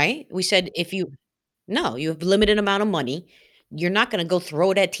going to work. right? We said if you No, you have limited amount of money. You're not going to go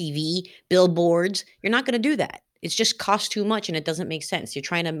throw it at TV, billboards. You're not going to do that. It's just costs too much and it doesn't make sense. You're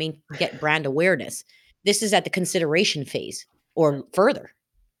trying to get brand awareness. This is at the consideration phase or further.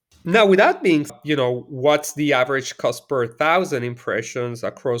 Now, with that being, what's the average cost per thousand impressions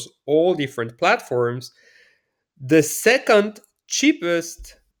across all different platforms? The second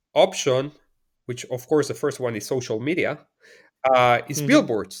cheapest option, which of course the first one is social media, is Hmm.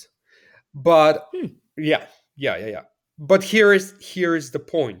 billboards. But Hmm. yeah, yeah. But here's the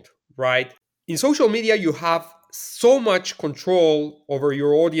point, right? In social media, you have so much control over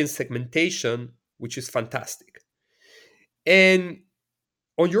your audience segmentation, which is fantastic. And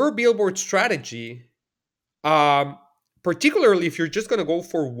on your billboard strategy, um, particularly if you're just going to go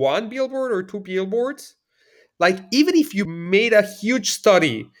for one billboard or two billboards, like even if you made a huge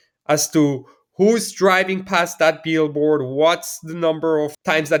study as to who's driving past that billboard, what's the number of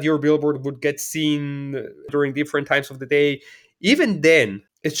times that your billboard would get seen during different times of the day, even then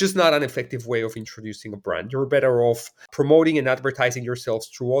it's just not an effective way of introducing a brand. You're better off promoting and advertising yourselves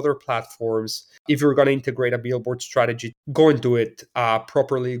through other platforms. If you're going to integrate a billboard strategy, go and do it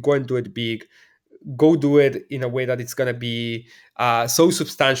properly, go and do it big, go do it in a way that it's going to be so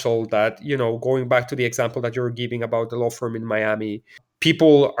substantial that, going back to the example that you're giving about the law firm in Miami,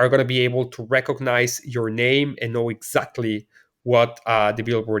 people are going to be able to recognize your name and know exactly what the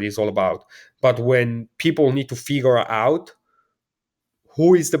billboard is all about. But when people need to figure out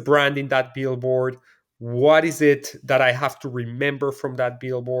who is the brand in that billboard, what is it that I have to remember from that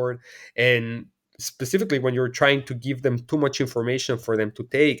billboard, and specifically when you're trying to give them too much information for them to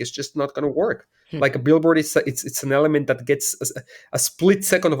take, it's just not going to work. Hmm. Like a billboard is it's an element that gets a split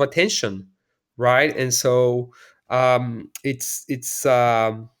second of attention, right? And so it's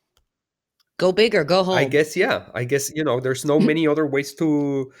Go big or go I home. guess, yeah, I guess, there's no many other ways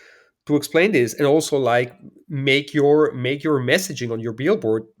to explain this. And also, like, make your messaging on your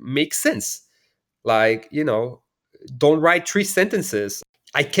billboard make sense. Like, don't write 3 sentences.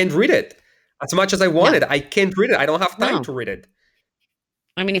 I can't read it as much as I No, wanted. I can't read it. I don't have time no. to read it.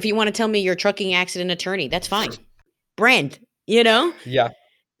 I mean, if you want to tell me you're a trucking accident attorney, that's fine. Brand, you know? Yeah,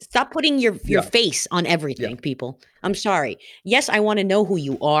 Stop putting your yeah, face on yeah, everything, people. I'm sorry. Yes, I want to know who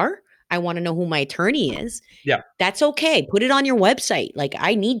you are. I want to know who my attorney is. yeah, That's okay. Put it on your website. Like,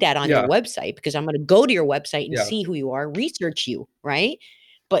 I need that on your yeah, website because I'm going to go to your website and yeah. see who you are, research you, right?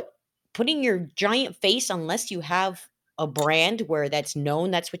 But putting your giant face, unless you have a brand where that's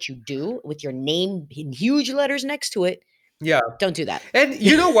known, that's what you do with your name in huge letters next to it, Yeah. don't do that. And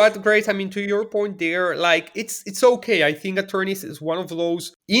you know what, Grace? I mean, to your point there, like, it's okay. I think attorneys is one of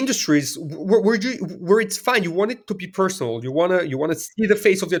those industries where it's fine. You want it to be personal. You wanna see the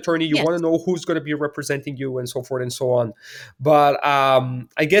face of the attorney. You Yes. want to know who's going to be representing you, and so forth and so on. But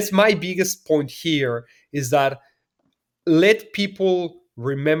I guess my biggest point here is that let people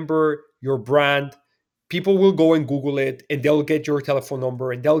remember your brand. People will go and Google it, and they'll get your telephone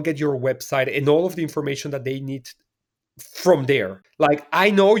number, and they'll get your website, and all of the information that they need from there. Like,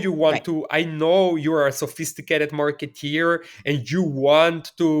 Right. I know you're a sophisticated marketeer, and you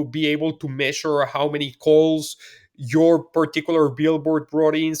want to be able to measure how many calls your particular billboard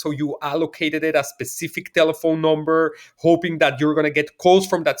brought in, so you allocated it a specific telephone number, hoping that you're going to get calls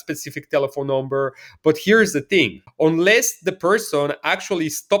from that specific telephone number. But here's the thing: unless the person actually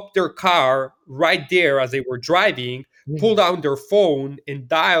stopped their car right there as they were driving, pulled Mhm. out their phone and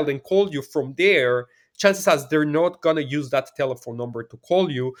dialed and called you from there, chances are they're not gonna use that telephone number to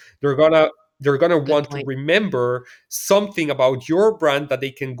call you. They're gonna Good want to point. remember something about your brand that they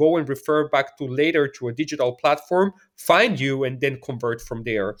can go and refer back to later to a digital platform, find you, and then convert from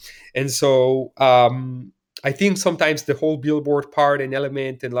there. And so I think sometimes the whole billboard part and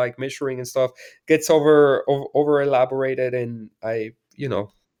element and like measuring and stuff gets over elaborated, and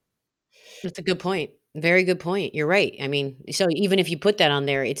That's a good point. Very good point. You're right. I mean, so even if you put that on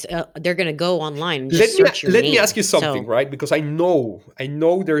there, it's they're going to go online and let just me search your let me name. ask you something, So, right? Because I know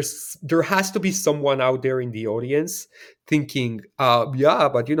there has to be someone out there in the audience thinking, yeah,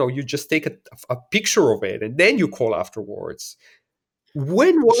 but you just take a picture of it and then you call afterwards.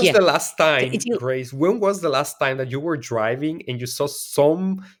 When was yeah. the last It's time, you Grace? When was the last time that you were driving and you saw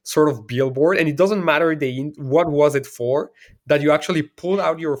some sort of billboard, and it doesn't matter what was it for, that you actually pulled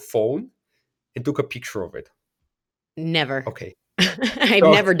out your phone and took a picture of it? never. Okay, I've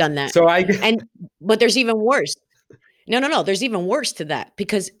so never done that. so I And but there's even worse. No, no, no. There's even worse to that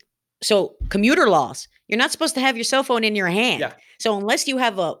because so commuter laws, you're not supposed to have your cell phone in your hand. yeah, So unless you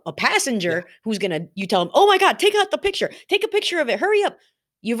have a yeah. passenger who's gonna, you tell them, oh my God, take out the picture, take a picture of it, hurry up.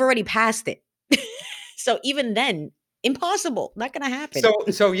 You've already passed it. So even then, impossible, not gonna happen.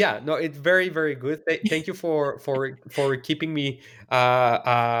 So yeah, no, it's very, very good. Thank you for keeping me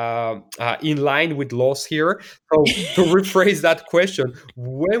in line with laws here. So to rephrase that question,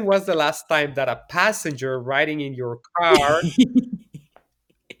 when was the last time that a passenger riding in your car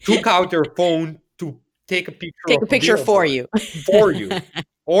took out their phone to take a picture Take of a a picture for billboard you. for you,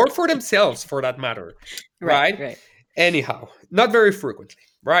 or for themselves, for that matter, Right, right? right. Anyhow, not very frequently,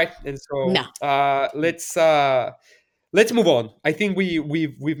 right? And so No, let's move on. I think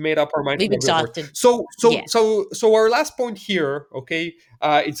we've made up our mind we've for the billboard. exhausted. So so Yeah. so so our last point here, okay,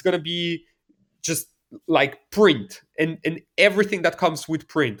 it's gonna be just like print and everything that comes with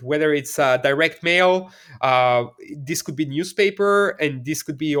print, whether it's direct mail, uh, this could be newspaper, and this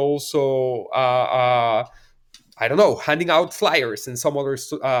could be also I don't know, handing out flyers and some other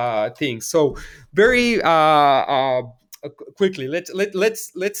things. So very quickly,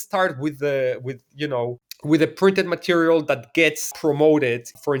 let's start with the printed material that gets promoted.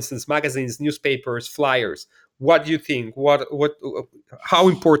 For instance, magazines, newspapers, flyers. What do you think? How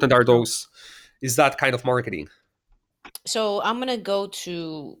important are So those? Is that kind of marketing? So I'm gonna go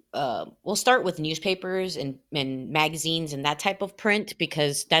to we'll start with newspapers and magazines and that type of print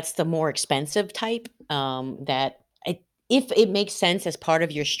because that's the more expensive type. If it makes sense as part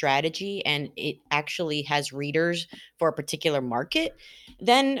of your strategy and it actually has readers for a particular market,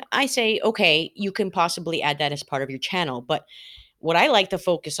 then I say okay, you can possibly add that as part of your channel. But what I like to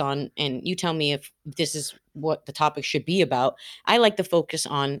focus on, and you tell me if this is what the topic should be about. I like to focus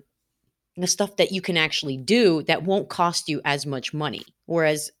on the stuff that you can actually do that won't cost you as much money.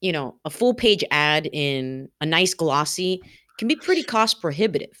 Whereas, a full page ad in a nice glossy can be pretty cost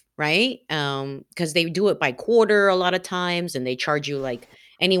prohibitive, right? Because they do it by quarter a lot of times, and they charge you like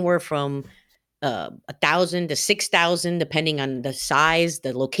anywhere from 1,000 to 6,000, depending on the size,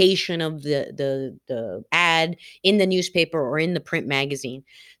 the location of the ad in the newspaper or in the print magazine.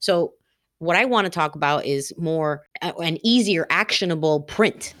 So, what I want to talk about is more an easier, actionable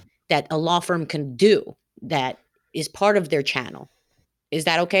print that a law firm can do that is part of their channel. Is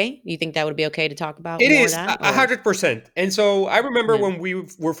that okay? You think that would be okay to talk about It more of is that, a or 100%. And so I remember yeah? when we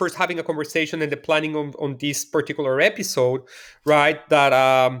were first having a conversation and the planning on this particular episode, right?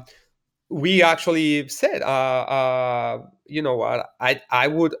 That we actually said, I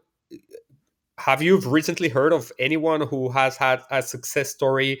would have you recently heard of anyone who has had a success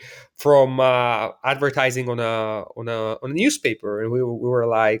story from advertising on a newspaper? And we were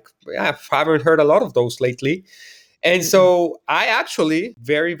like, yeah, I haven't heard a lot of those lately. And Mm-mm. so I actually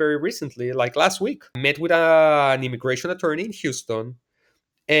very, very recently, like last week, met with an immigration attorney in Houston,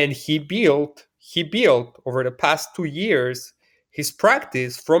 and he built over the past 2 years his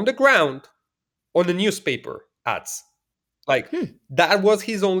practice from the ground on the newspaper ads. Like, Hmm. that was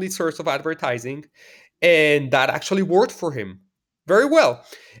his only source of advertising, and that actually worked for him very well.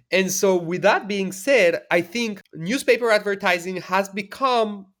 And so, with that being said, I think newspaper advertising has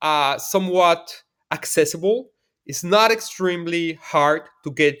become somewhat accessible. It's not extremely hard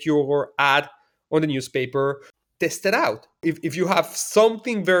to get your ad on the newspaper. Test it out. If you have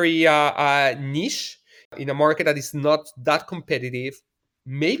something very niche in a market that is not that competitive,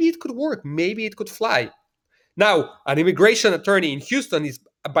 maybe it could work. Maybe it could fly. Now, an immigration attorney in Houston is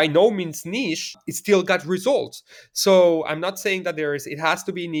by no means niche. It still got results. So I'm not saying that it has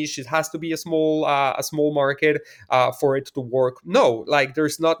to be niche. It has to be a small market for it to work. No, like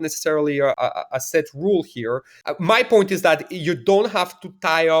there's not necessarily a set rule here. My point is that you don't have to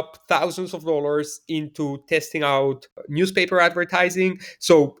tie up thousands of dollars into testing out newspaper advertising.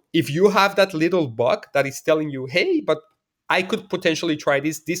 So if you have that little buck that is telling you, hey, but I could potentially try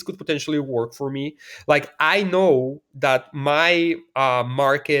this. This could potentially work for me. Like, I know that my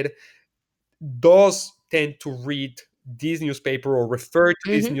market does tend to read this newspaper or refer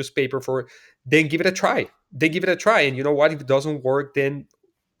to this Mm-hmm. newspaper for. Then give it a try. Then give it a try, and you know what? If it doesn't work, then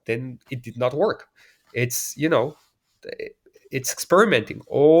it did not work. It's it's experimenting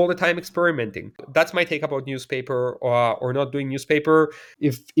all the time, experimenting. That's my take about newspaper or not doing newspaper.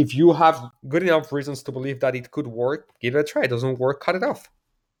 If you have good enough reasons to believe that it could work, give it a try. It doesn't work, cut it off,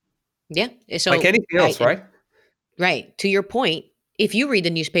 Yeah. like So anything I else, right? right. To your point, if you read the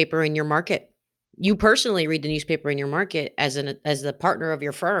newspaper in your market, you personally read the newspaper in your market as the partner of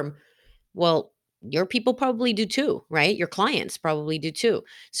your firm, well, your people probably do too, right? Your clients probably do too.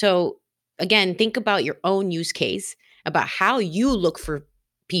 So again, think about your own use case, about how you look for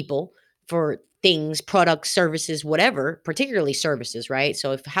people, for things, products, services, whatever, particularly services, right?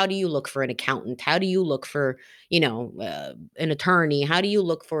 So if how do you look for an accountant? How do you look for, an attorney? How do you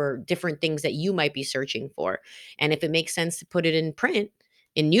look for different things that you might be searching for? And if it makes sense to put it in print,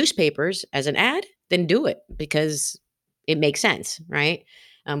 in newspapers as an ad, then do it because it makes sense, right?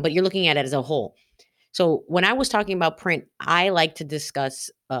 But you're looking at it as a whole. So when I was talking about print, I like to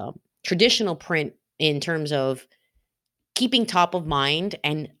discuss traditional print in terms of keeping top of mind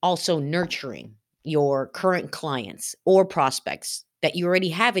and also nurturing your current clients or prospects that you already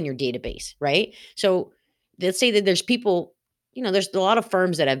have in your database, right? So let's say that there's people, there's a lot of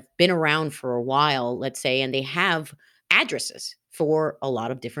firms that have been around for a while, let's say, and they have addresses for a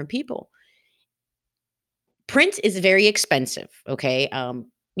lot of different people. Print is very expensive, okay?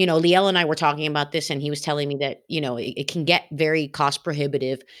 Liel and I were talking about this, and he was telling me that, it can get very cost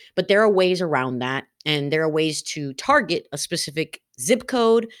prohibitive, but there are ways around that. And there are ways to target a specific zip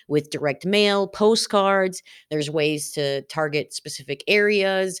code with direct mail, postcards. There's ways to target specific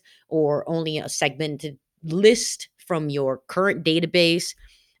areas or only a segmented list from your current database.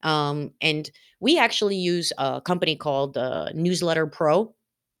 And we actually use a company called Newsletter Pro,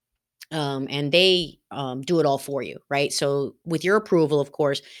 and they do it all for you, right? So, with your approval, of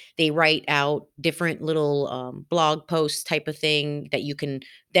course, they write out different little blog posts type of thing that you can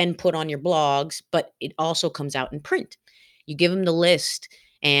then put on your blogs, but it also comes out in print. You give them the list,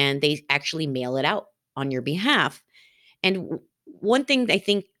 and they actually mail it out on your behalf. And one thing I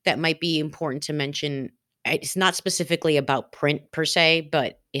think that might be important to mention. It's not specifically about print per se,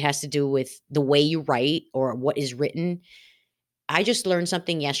 but it has to do with the way you write or what is written. I just learned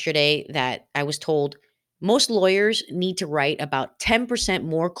something yesterday that I was told most lawyers need to write about 10%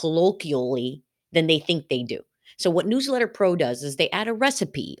 more colloquially than they think they do. So what Newsletter Pro does is they add a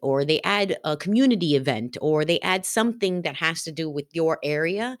recipe or they add a community event or they add something that has to do with your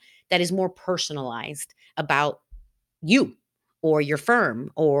area that is more personalized about you or your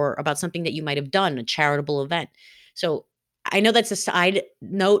firm or about something that you might have done, a charitable event. So I know that's a side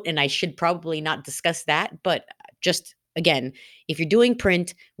note and I should probably not discuss that, but just again, if you're doing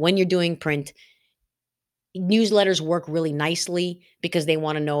print, when you're doing print, newsletters work really nicely because they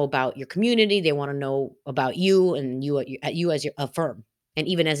want to know about your community, they want to know about you and you as a firm and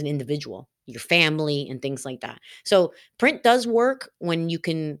even as an individual, your family and things like that. So print does work when you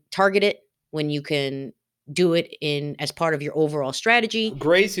can target it, when you can do it in as part of your overall strategy.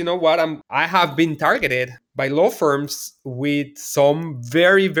 Grace, you know what? I have been targeted by law firms with some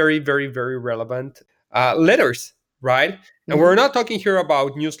very, very, very, very relevant letters, right? And we're Mhm. not talking here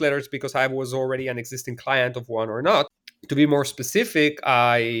about newsletters because I was already an existing client of one or not. To be more specific,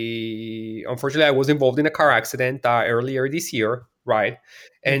 I unfortunately I was involved in a car accident earlier this year, right? Mm.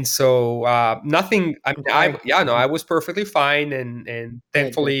 And so nothing. I mean, I'm sorry. yeah, no, Mhm. I was perfectly fine, and Good, good.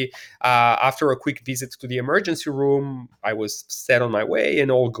 thankfully, after a quick visit to the emergency room, I was set on my way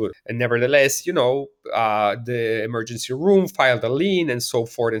and all good. And nevertheless, the emergency room filed a lien and so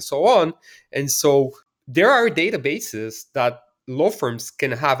forth and so on. And so there are databases that law firms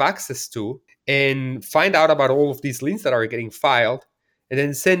can have access to and find out about all of these liens that are getting filed and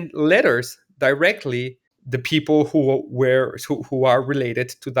then send letters directly the people who are related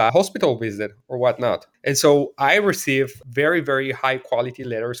to that hospital visit or whatnot. And so I receive very, very high quality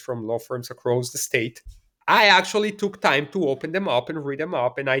letters from law firms across the state. I actually took time to open them up and read them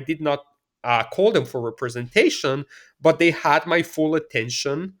up, and I did not call them for representation, but they had my full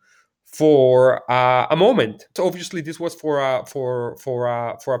attention for a moment. So obviously, this was for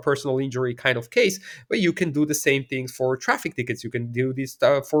a personal injury kind of case, but you can do the same things for traffic tickets. You can do this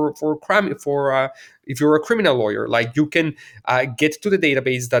for crime for if you're a criminal lawyer. Like you can get to the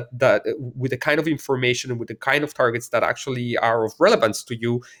database that with the kind of information and with the kind of targets that actually are of relevance to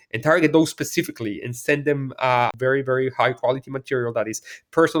you, and target those specifically and send them very, very high quality material that is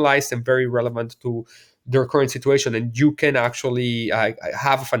personalized and very relevant to their current situation, and you can actually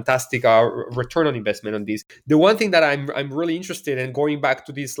have a fantastic return on investment on this. The one thing that I'm really interested in, going back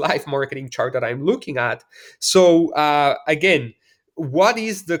to this live marketing chart that I'm looking at, so again, what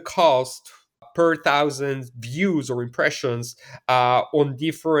is the cost per thousand views or impressions on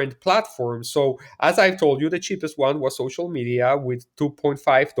different platforms? So as I've told you, the cheapest one was social media with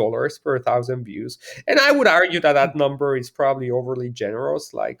 $2.5 per thousand views, and I would argue that that number is probably overly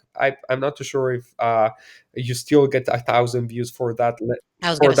generous. Like I'm not too sure if you still get 1,000 views for I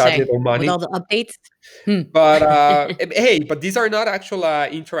was for gonna that say, little with money. all the updates. Hmm. But hey, but these are not actual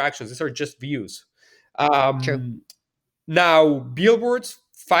interactions. These are just views. True. Um, Now, billboards,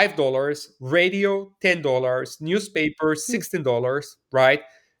 $5, radio, $10, newspaper, Hmm. $16, right?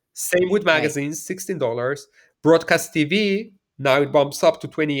 Same with Right. magazines, $16. Broadcast TV, now it bumps up to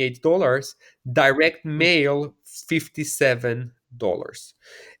 $28. Direct Hmm. mail, $57.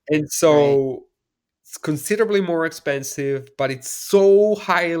 And Right. so it's considerably more expensive, but it's so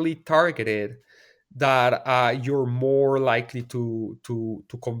highly targeted that you're more likely to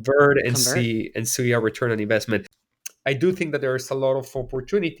convert Convert. and see a return on investment. I do think that there's a lot of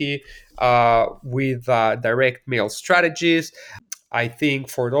opportunity with direct mail strategies. I think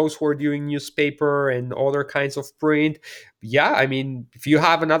for those who are doing newspaper and other kinds of print, yeah, I mean, if you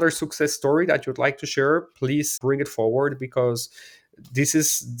have another success story that you'd like to share, please bring it forward because this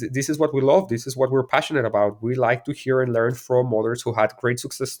is what we love. This is what we're passionate about. We like to hear and learn from others who had great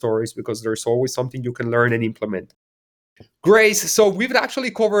success stories because there's always something you can learn and implement. Grace, so we've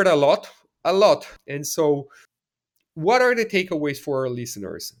actually covered a lot. And so what are the takeaways for our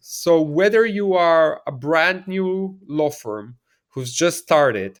listeners? So, whether you are a brand new law firm who's just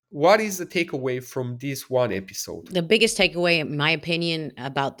started, what is the takeaway from this one episode? The biggest takeaway, in my opinion,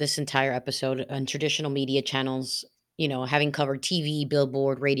 about this entire episode on traditional media channels, having covered TV,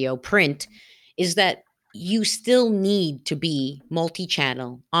 billboard, radio, print, is that you still need to be multi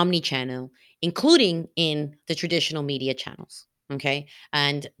channel, omni channel, including in the traditional media channels. Okay.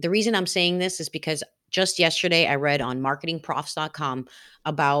 And the reason I'm saying this is because just yesterday I read on marketingprofs.com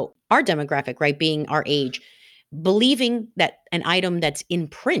about our demographic, right? Being our age, believing that an item that's in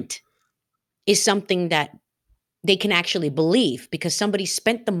print is something that they can actually believe because somebody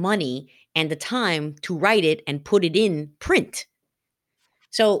spent the money and the time to write it and put it in print.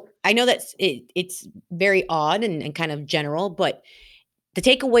 So I know it's very odd and kind of general, but the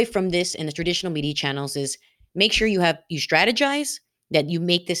takeaway from this and the traditional media channels is make sure you strategize, that you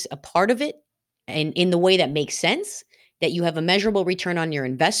make this a part of it and in the way that makes sense, that you have a measurable return on your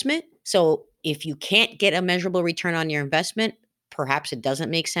investment. So If you can't get a measurable return on your investment, perhaps it doesn't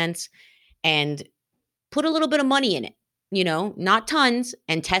make sense. And put a little bit of money in it, not tons,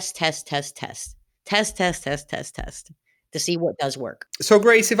 and test to see what does work. So,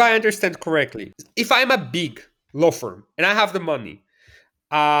 Grace, if I understand correctly, if I'm a big law firm and I have the money,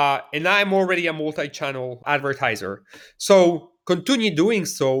 and I'm already a multi-channel advertiser, so continue doing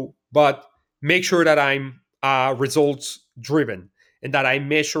so, but make sure that I'm results driven and that I'm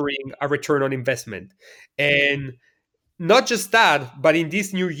measuring a return on investment. And not just that, but in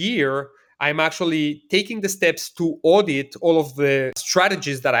this new year, I'm actually taking the steps to audit all of the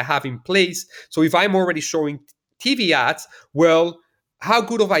strategies that I have in place. So if I'm already showing TV ads, well, how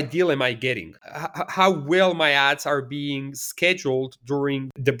good of a deal am I getting? How well my ads are being scheduled during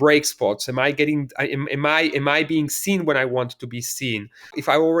the break spots? Am I getting? Am I being seen when I want to be seen? If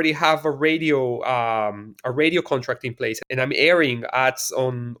I already have a radio contract in place and I'm airing ads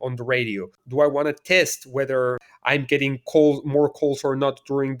on the radio, do I want to test whether I'm getting more calls or not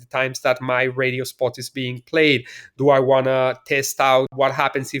during the times that my radio spot is being played? Do I want to test out what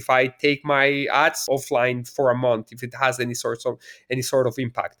happens if I take my ads offline for a month, if it has any sort of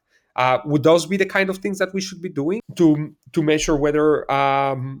impact? Would those be the kind of things that we should be doing to measure whether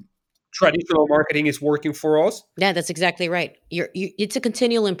traditional marketing is working for us? Yeah, that's exactly right. It's a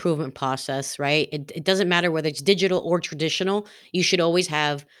continual improvement process, right? It doesn't matter whether it's digital or traditional. You should always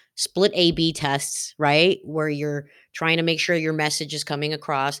have split A/B tests, right? Where you're trying to make sure your message is coming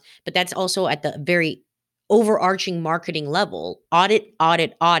across. But that's also at the very overarching marketing level. Audit,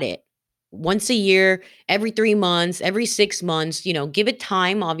 audit, audit. Once a year, every 3 months, every 6 months, give it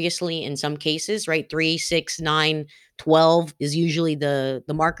time, obviously, in some cases, right? 3, 6, 9, 12 is usually the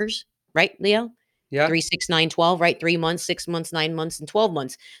markers, right, Leo? Yeah. 3, 6, 9, 12, right? 3 months, 6 months, 9 months, and 12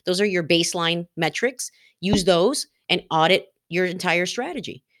 months. Those are your baseline metrics. Use those and audit your entire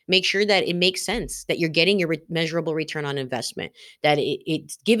strategy. Make sure that it makes sense, that you're getting your measurable return on investment, that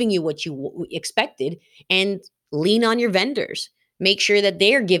it's giving you what you expected, and lean on your vendors. Make sure that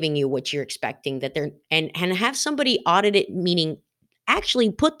they're giving you what you're expecting, that they're and have somebody audit it, meaning actually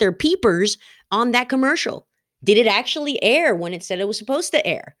put their peepers on that commercial. Did it actually air when it said it was supposed to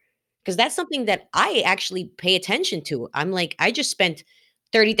air? Because that's something that I actually pay attention to. I'm like, I just spent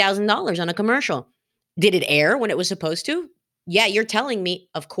 $30,000 on a commercial. Did it air when it was supposed to? Yeah, you're telling me,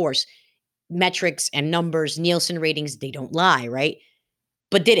 of course, metrics and numbers, Nielsen ratings, they don't lie, right?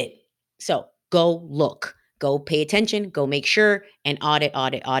 But did it? So go look, go pay attention, go make sure, and audit,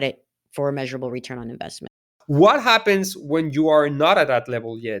 audit, audit for a measurable return on investment. What happens when you are not at that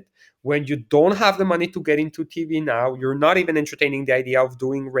level yet? When you don't have the money to get into TV now, you're not even entertaining the idea of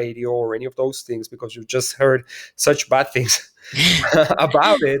doing radio or any of those things because you've just heard such bad things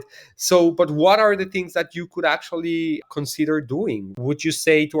about it. So, but what are the things that you could actually consider doing? Would you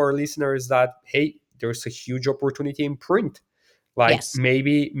say to our listeners that, hey, there's a huge opportunity in print? Like Yes.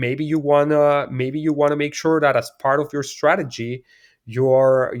 maybe you wanna make sure that as part of your strategy,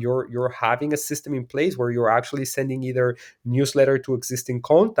 you're having a system in place where you're actually sending either newsletter to existing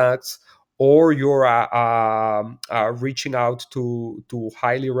contacts, or you're reaching out to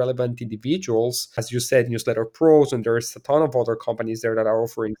highly relevant individuals, as you said, Newsletter Pros, and there's a ton of other companies there that are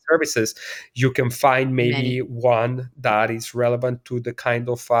offering services. You can find maybe Many. one that is relevant to the kind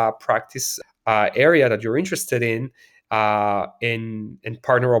of practice area that you're interested in, and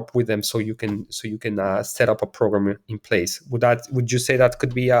partner up with them, so you can set up a program in place. Would you say that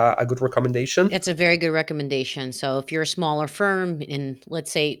could be a good recommendation? It's a very good recommendation. So if you're a smaller firm, and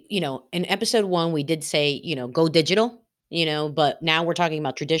let's say, in episode 1 we did say, go digital, but now we're talking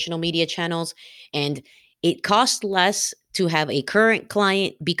about traditional media channels, and it costs less to have a current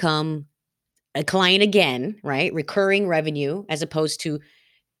client become a client again, right? Recurring revenue, as opposed to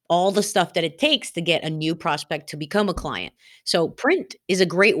all the stuff that it takes to get a new prospect to become a client. So print is a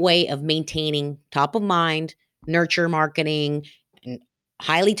great way of maintaining top of mind, nurture marketing, and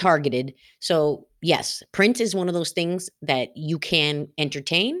highly targeted. So yes, print is one of those things that you can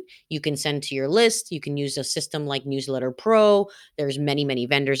entertain. You can send to your list. You can use a system like Newsletter Pro. There's many, many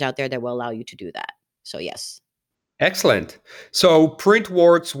vendors out there that will allow you to do that. So yes. Excellent. So print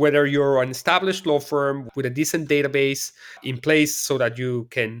works whether you're an established law firm with a decent database in place so that you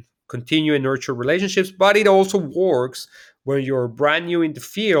can continue and nurture relationships, but it also works when you're brand new in the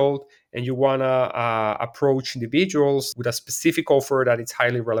field and you want to approach individuals with a specific offer that is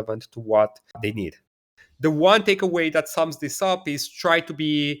highly relevant to what they need. The one takeaway that sums this up is try to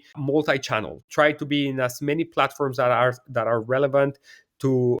be multi-channel. Try to be in as many platforms that are relevant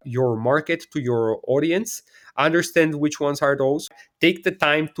to your market, to your audience. Understand which ones are those. take the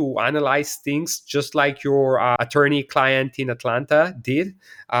time to analyze things just like your attorney client in Atlanta did,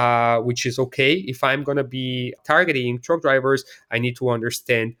 which is okay. If I'm going to be targeting truck drivers, I need to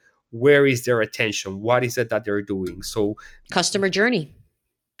understand where is their attention, what is it that they're doing. So Customer journey.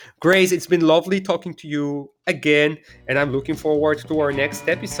 Grace, it's been lovely talking to you again, and I'm looking forward to our next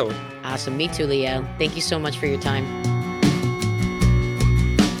episode. Awesome. Me too, Leo. Thank you so much for your time.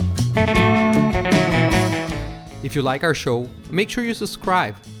 If you like our show, make sure you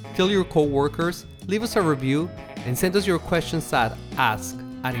subscribe, tell your coworkers, leave us a review, and send us your questions at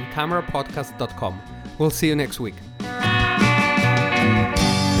ask@incamerapodcast.com. We'll see you next week.